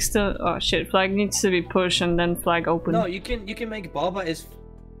 Flag still. Oh shit. Flag needs to be pushed and then flag open. No, you can make Baba is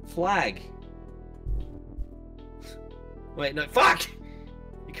flag. Wait, no, fuck!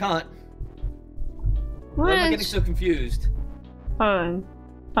 You can't. Why am I getting so confused? Hold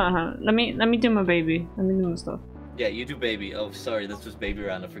on. Let me do my baby. Let me do my stuff. Yeah, you do baby. Oh, sorry, this was baby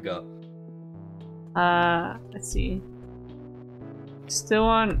round. I forgot. Let's see. Still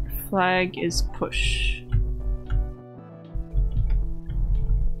on flag is push.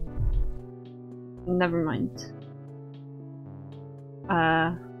 Never mind.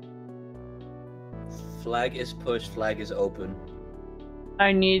 Flag is push, flag is open.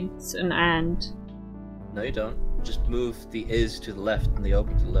 I need an and. No, you don't. Just move the is to the left and the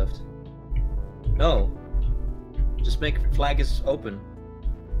open to the left. No. Just make flag is open.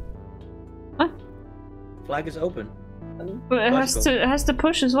 What? Flag is open. But it has to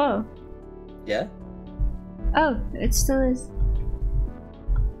push as well. Yeah? Oh, it still is.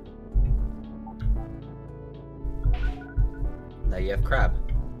 Now you have crab.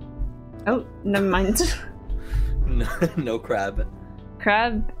 Oh, never mind. No crab.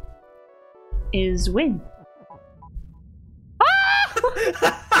 Crab is win.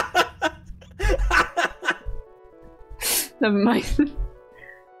 Never mind.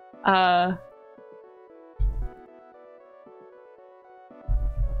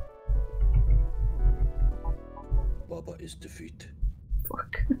 Baba is defeat.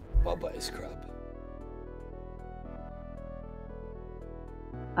 Fuck. Baba is crab.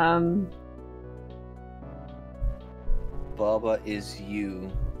 Baba is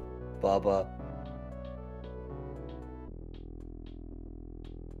you. Baba.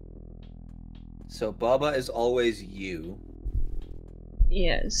 So Baba is always you.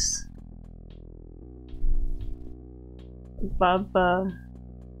 Yes. Baba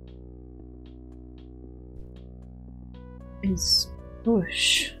is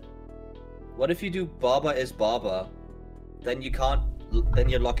bush. What if you do Baba is Baba? Then you can't. Then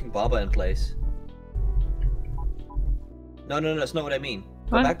you're locking Baba in place. No, that's not what I mean.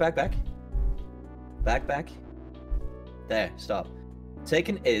 Go What? back. Back. There, stop. Take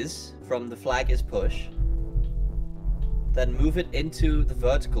an is from the flag is push. Then move it into the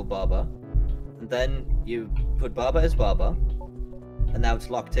vertical Baba. And then you put Baba as Baba. And now it's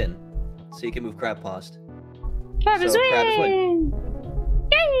locked in. So you can move crab past. Crab is win!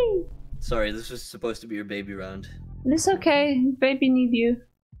 Yay! Sorry, this was supposed to be your baby round. It's okay. Baby need you.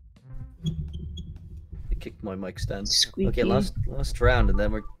 I kicked my mic stand. Squeaky. Okay, last round, and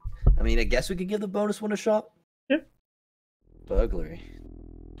then we're. I mean, I guess we could give the bonus one a shot. Sure. Burglary.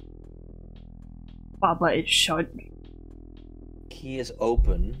 Baba is shut. Key is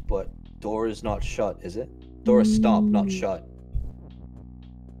open, but door is not shut, is it? Door is stop, not shut.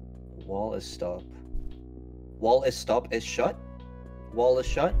 Wall is stop. Wall is stop is shut. Wall is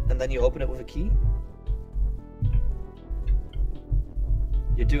shut, and then you open it with a key.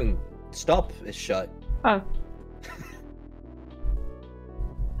 You're doing stop is shut. Oh.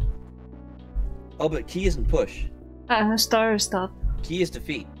 Oh, but key isn't push. Star is stop. Key is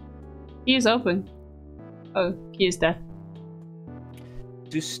defeat. Key is open. Oh, key is death.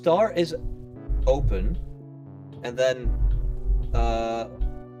 Do star is open, and then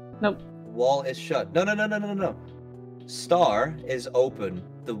Nope. wall is shut. No. Star is open.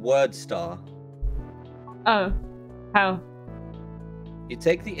 The word star. Oh. How? You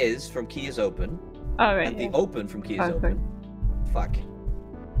take the is from key is open, Oh, right. and Yeah. the open from key is Okay. open. Fuck.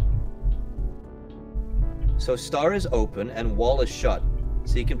 So star is open and wall is shut.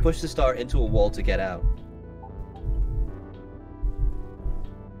 So you can push the star into a wall to get out.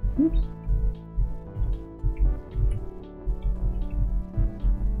 Oops.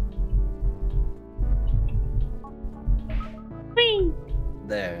 Whee!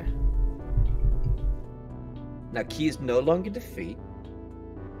 There. Now key is no longer defeat.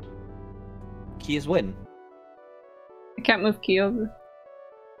 Key is win. I can't move key over.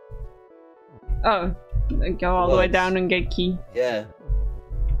 Oh. Go all the way What? down and get key. Yeah.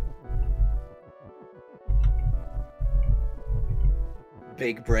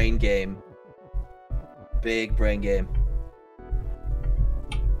 Big brain game. Big brain game.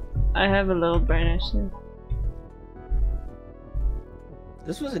 I have a little brain actually.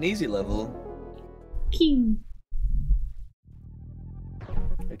 This was an easy level. Key.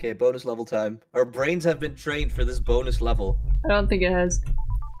 Okay, bonus level time. Our brains have been trained for this bonus level. I don't think it has.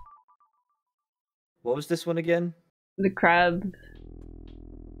 What was this one again? The crab.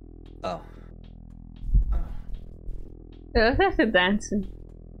 Oh. Yeah, that's a dancing.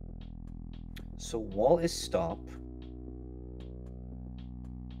 So wall is stop.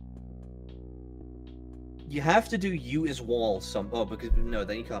 You have to do you is wall some. Oh, because no,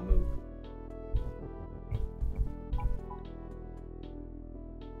 then you can't move.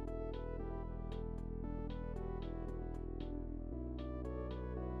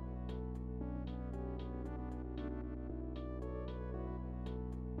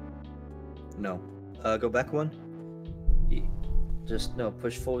 No. Go back one. Just no,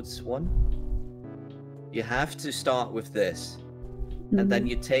 push forwards one. You have to start with this, and then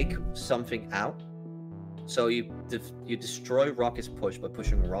you take something out. So you destroy rock is push by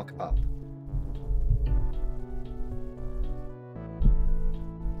pushing rock up.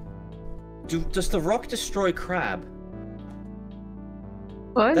 Does the rock destroy crab?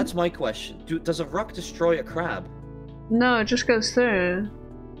 What? That's my question. Does a rock destroy a crab? No, it just goes through.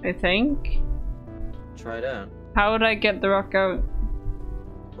 I think. Try it out. How would I get the rock out?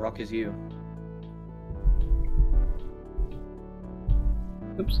 Rock is you.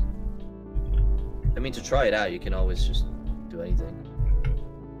 Oops. I mean, to try it out, you can always just do anything.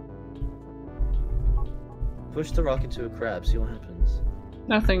 Push the rock into a crab, see what happens.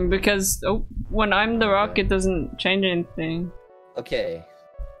 Nothing, because when I'm the rock, it doesn't change anything. Okay.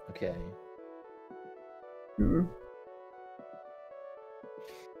 Okay.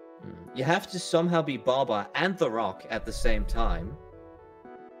 You have to somehow be Baba and the rock at the same time.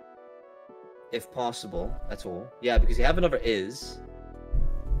 If possible, at all. Yeah, because you have another is.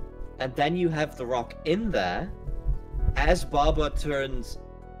 And then you have the rock in there. As Baba turns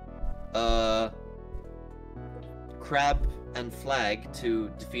crab and flag to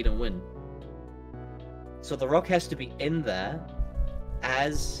defeat and win. So the rock has to be in there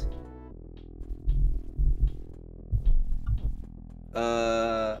as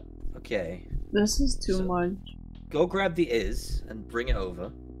okay. This is too much. Go grab the is and bring it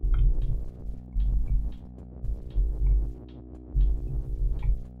over.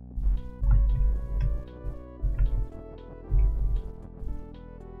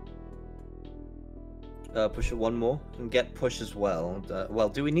 Push it one more and get push as well. Well,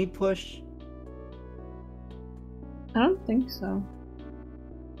 do we need push? I don't think so.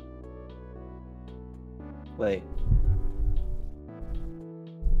 Wait.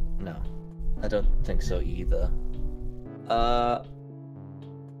 No. I don't think so either.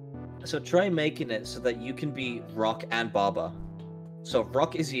 So try making it so that you can be Rock and Baba. So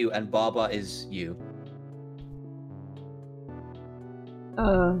Rock is you and Baba is you.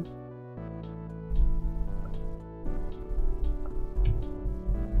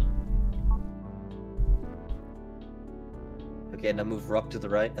 Okay, now move Rock to the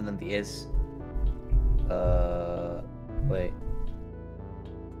right and then the is. Wait.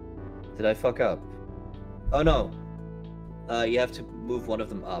 Did I fuck up? Oh no. You have to move one of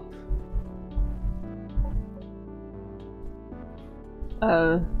them up.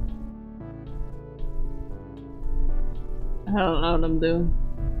 I don't know what I'm doing.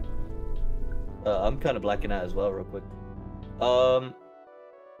 I'm kind of blacking out as well, real quick.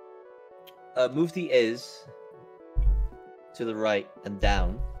 Move the is to the right and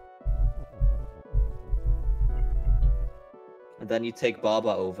down. And then you take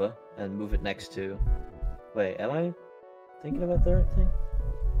Baba over and move it next to... Wait, am I thinking about the right thing?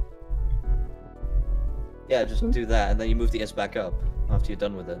 Yeah, just do that, and then you move the is back up after you're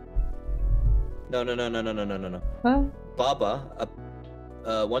done with it. No. Huh? Baba,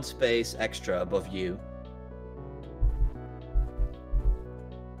 one space extra above you.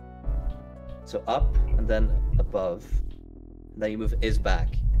 So up, and then above. And then you move is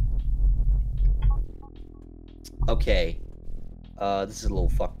back. Okay. This is a little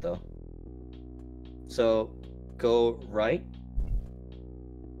fucked though. So, go right.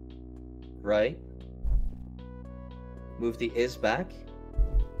 Right. Move the is back.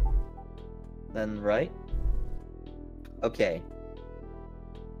 Then right. Okay.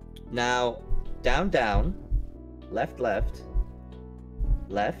 Now, down, down. Left, left.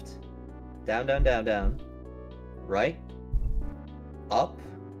 Left. Down, down, down, down. Right. Up.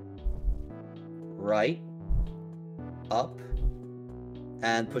 Right. Up.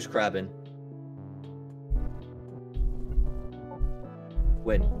 And push crab in.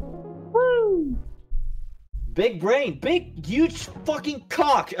 Win. Woo! Big brain, big, huge fucking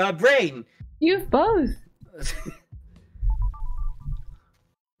cock, brain. You have both.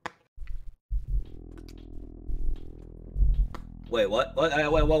 Wait, what? What?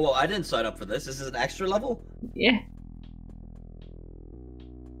 Whoa! I didn't sign up for this. This is an extra level. Yeah.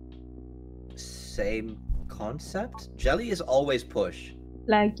 Same concept. Jelly is always push,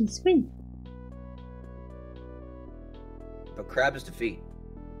 Like you swing. but crab is defeat.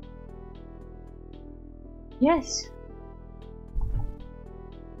 Yes.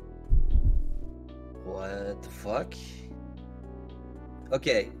 What the fuck?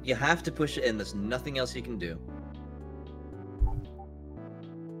 Okay, you have to push it in. There's nothing else you can do.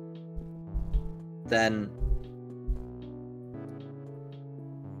 Then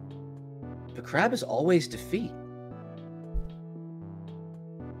the crab is always defeat.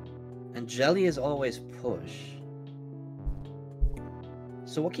 And jelly is always push.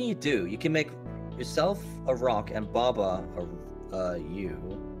 So what can you do? You can make yourself a rock and Baba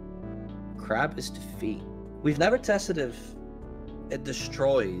you. Crab is defeat. We've never tested if it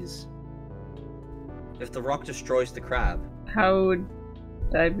destroys. If the rock destroys the crab. How would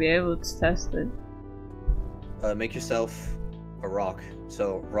I be able to test it? Make yourself a rock.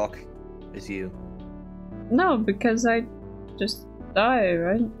 So rock is you. No, because I just die,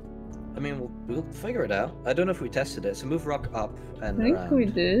 right? I mean, we'll figure it out. I don't know if we tested it. So move rock up and I think around. we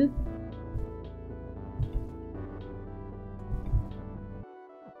did.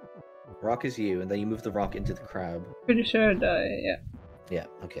 Rock is you, and then you move the rock into the crab. Pretty sure I die, yeah. Yeah,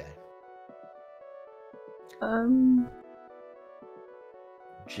 okay.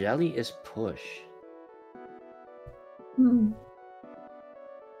 Jelly is push. Hmm.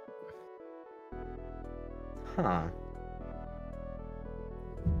 Huh.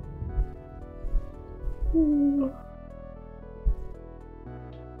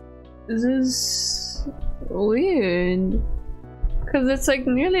 This is weird. Because it's like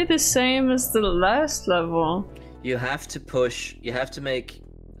nearly the same as the last level. You have to push. You have to make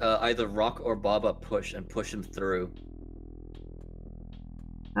either Rock or Baba push and push him through.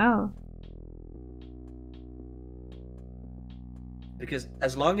 Oh. Because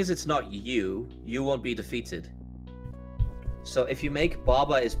as long as it's not you, you won't be defeated. So if you make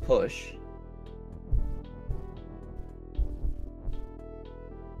Baba is push.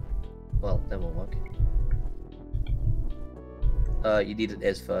 Well, that won't work. You need it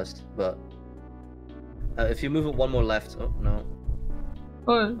as first, but if you move it one more left, oh no.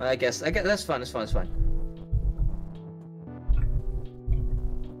 Oh. I guess that's fine. It's fine.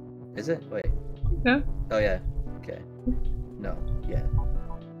 Is it? Wait. Yeah. Oh yeah. Okay. No. Yeah.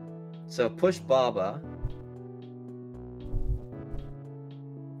 So push Baba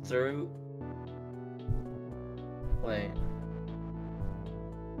through. Wait.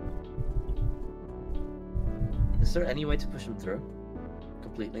 Is there any way to push him through?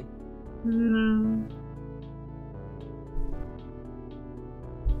 Completely? Hmm.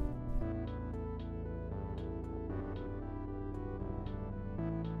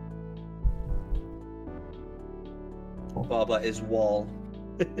 Baba is wall.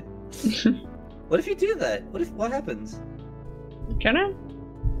 What if you do that? What happens? Can I?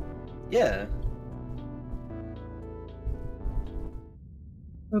 Yeah.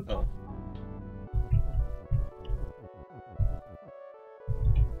 Oops. Oh.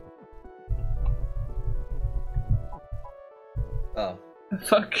 Oh.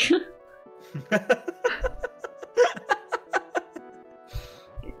 Fuck.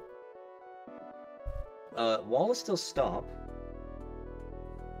 Wall is still stop.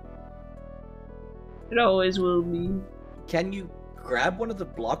 It always will be. Can you grab one of the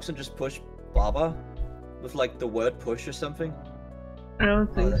blocks and just push Baba? With like the word push or something? I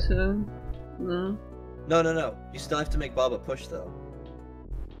don't think so. No. No. You still have to make Baba push though.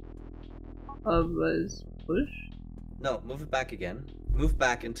 Baba's push? No, move it back again. Move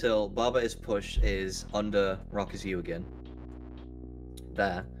back until Baba is push is under Rock is you again.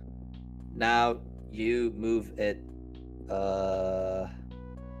 There. Now you move it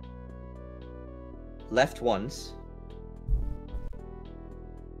left once.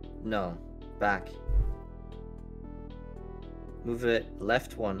 No, back. Move it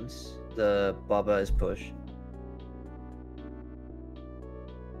left once. The Baba is push.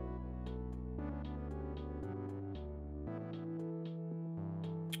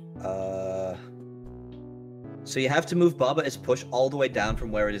 So you have to move Baba as push all the way down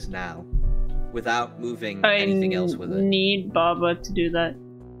from where it is now, without moving anything else with it. I need Baba to do that,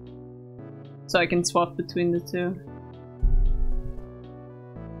 so I can swap between the two.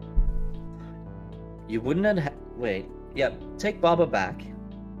 You wouldn't have. Wait. Yeah, take Baba back.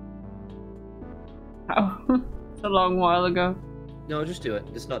 Oh, it's a long while ago. No, just do it.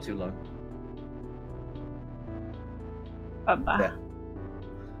 It's not too long. Baba. Yeah.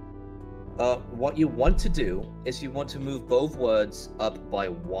 What you want to do is you want to move both words up by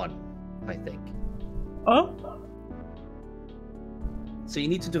 1, I think. Oh? So you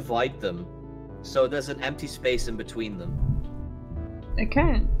need to divide them, so there's an empty space in between them. I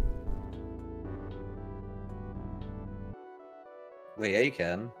can't. Wait, yeah, you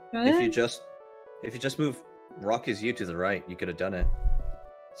can. Really? If you just move Rock is you to the right, you could have done it.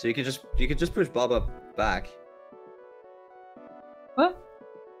 So you could just push Baba back. What?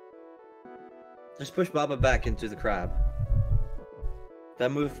 Just push Baba back into the crab.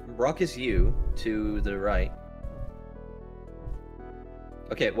 Then move Rock is you to the right.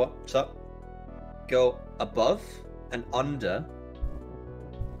 Okay, what? Stop. Go above and under.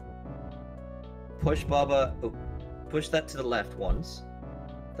 Push Baba. Oh, push that to the left once.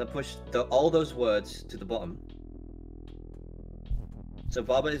 Then push all those words to the bottom. So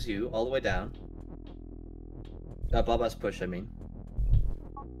Baba is you all the way down. Baba's push, I mean.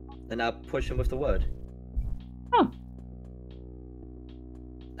 And now push him with the word. Oh.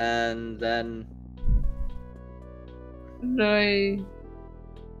 And then Can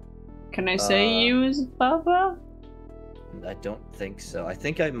I say you as Baba? I don't think so. I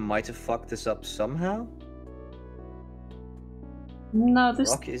think I might have fucked this up somehow. No,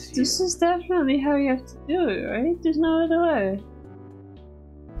 this is definitely how you have to do it, right? There's no other way.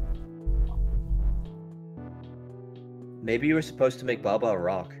 Maybe you were supposed to make Baba a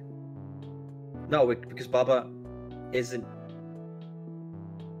rock. No, because Baba isn't.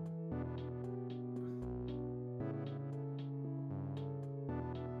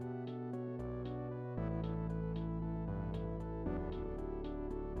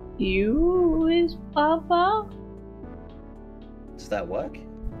 You is Baba? Does that work?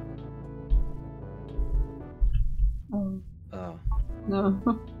 Oh. Oh. No.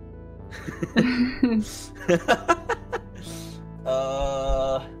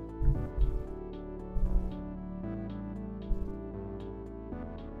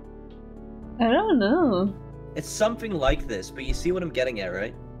 I don't know. It's something like this, but you see what I'm getting at,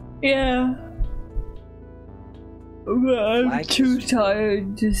 right? Yeah. I'm too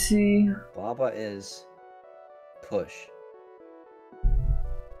tired to see. Baba is push.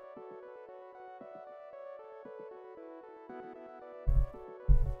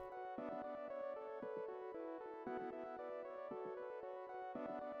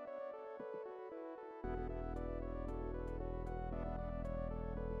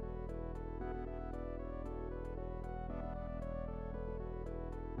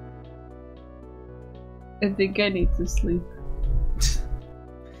 I think I need to sleep.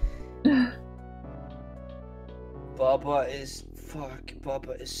 Baba is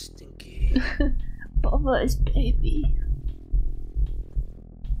Baba is stinky. Baba is baby.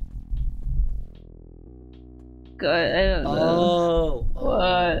 God, I don't know.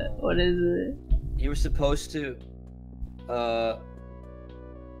 What is it? You were supposed to I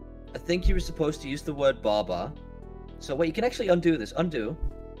think you were supposed to use the word Baba. So wait, you can actually undo this. Undo.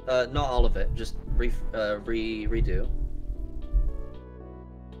 Not all of it, just redo.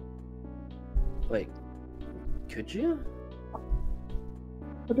 Wait, could you?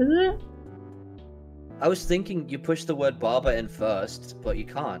 What is it? I was thinking you push the word Baba in first, but you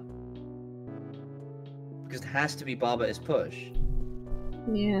can't. Because it has to be Baba is push.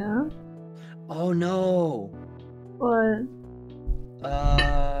 Yeah. Oh no! What?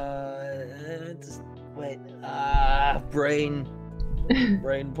 Just wait.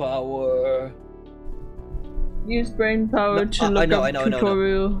 Brain power. Use brain power to look up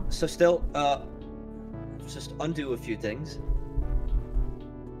tutorial. No. So still, just undo a few things.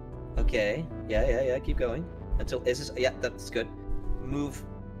 Okay. Yeah. Keep going until is. Yeah, that's good. Move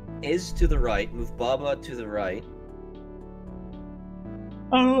is to the right. Move Baba to the right.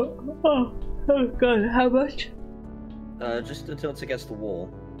 Oh god, how much? Just until it's against the wall.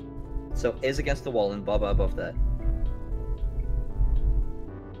 So is against the wall and Baba above that.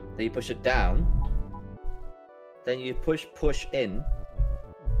 Then you push it down. Then you push in.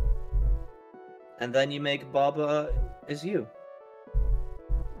 And then you make Baba is you.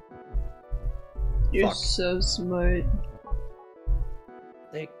 You're Fuck. so smart.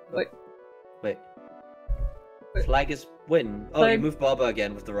 Wait. Wait. Flag is win. Oh, you move Baba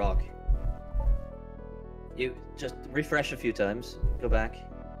again with the rock. You just refresh a few times. Go back.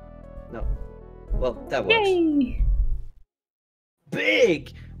 No. Well, that works. Yay!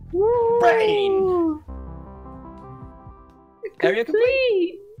 Big! Woo! Brain! Area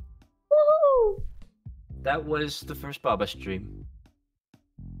complete! Woo! That was the first Baba stream.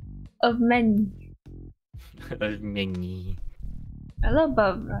 Of many. Of many. I love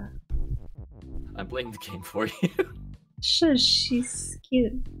Baba. I'm playing the game for you. Shush, she's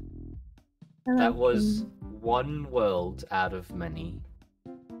cute. That was one world out of many.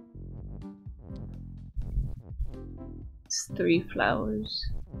 It's 3 flowers.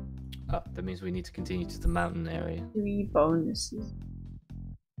 Oh, that means we need to continue to the mountain area. 3 bonuses.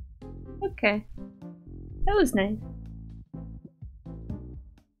 Okay. That was nice.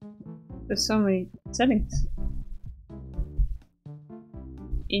 There's so many settings.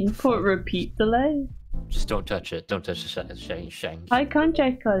 Input repeat delay? Just don't touch it. Don't touch the shank. High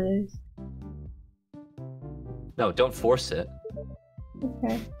contract colors. No, don't force it.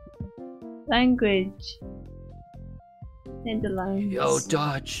 Okay. Language. Netherlands. Yo,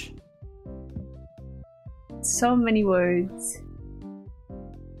 Dutch. So many words.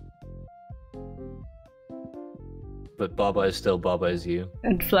 But Baba is still Baba is you.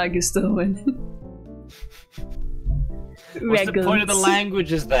 And flag is still winning. What's the point of the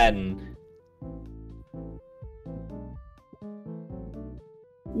languages then?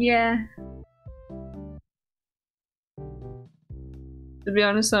 Yeah. To be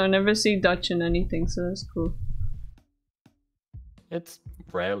honest, I never see Dutch in anything, so that's cool. It's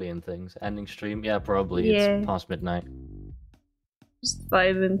rarely in things. Ending stream? Yeah, probably. Yeah. It's past midnight. Just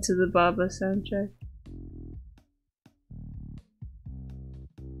vibe into the Baba soundtrack.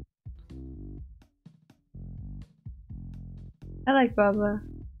 I like Baba.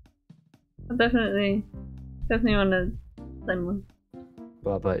 I definitely want to play more.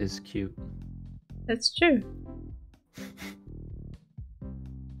 Baba is cute. That's true.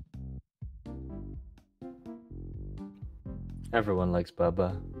 Everyone likes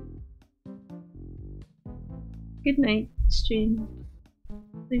Baba. Good night, stream.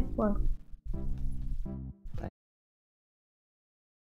 Sleep well.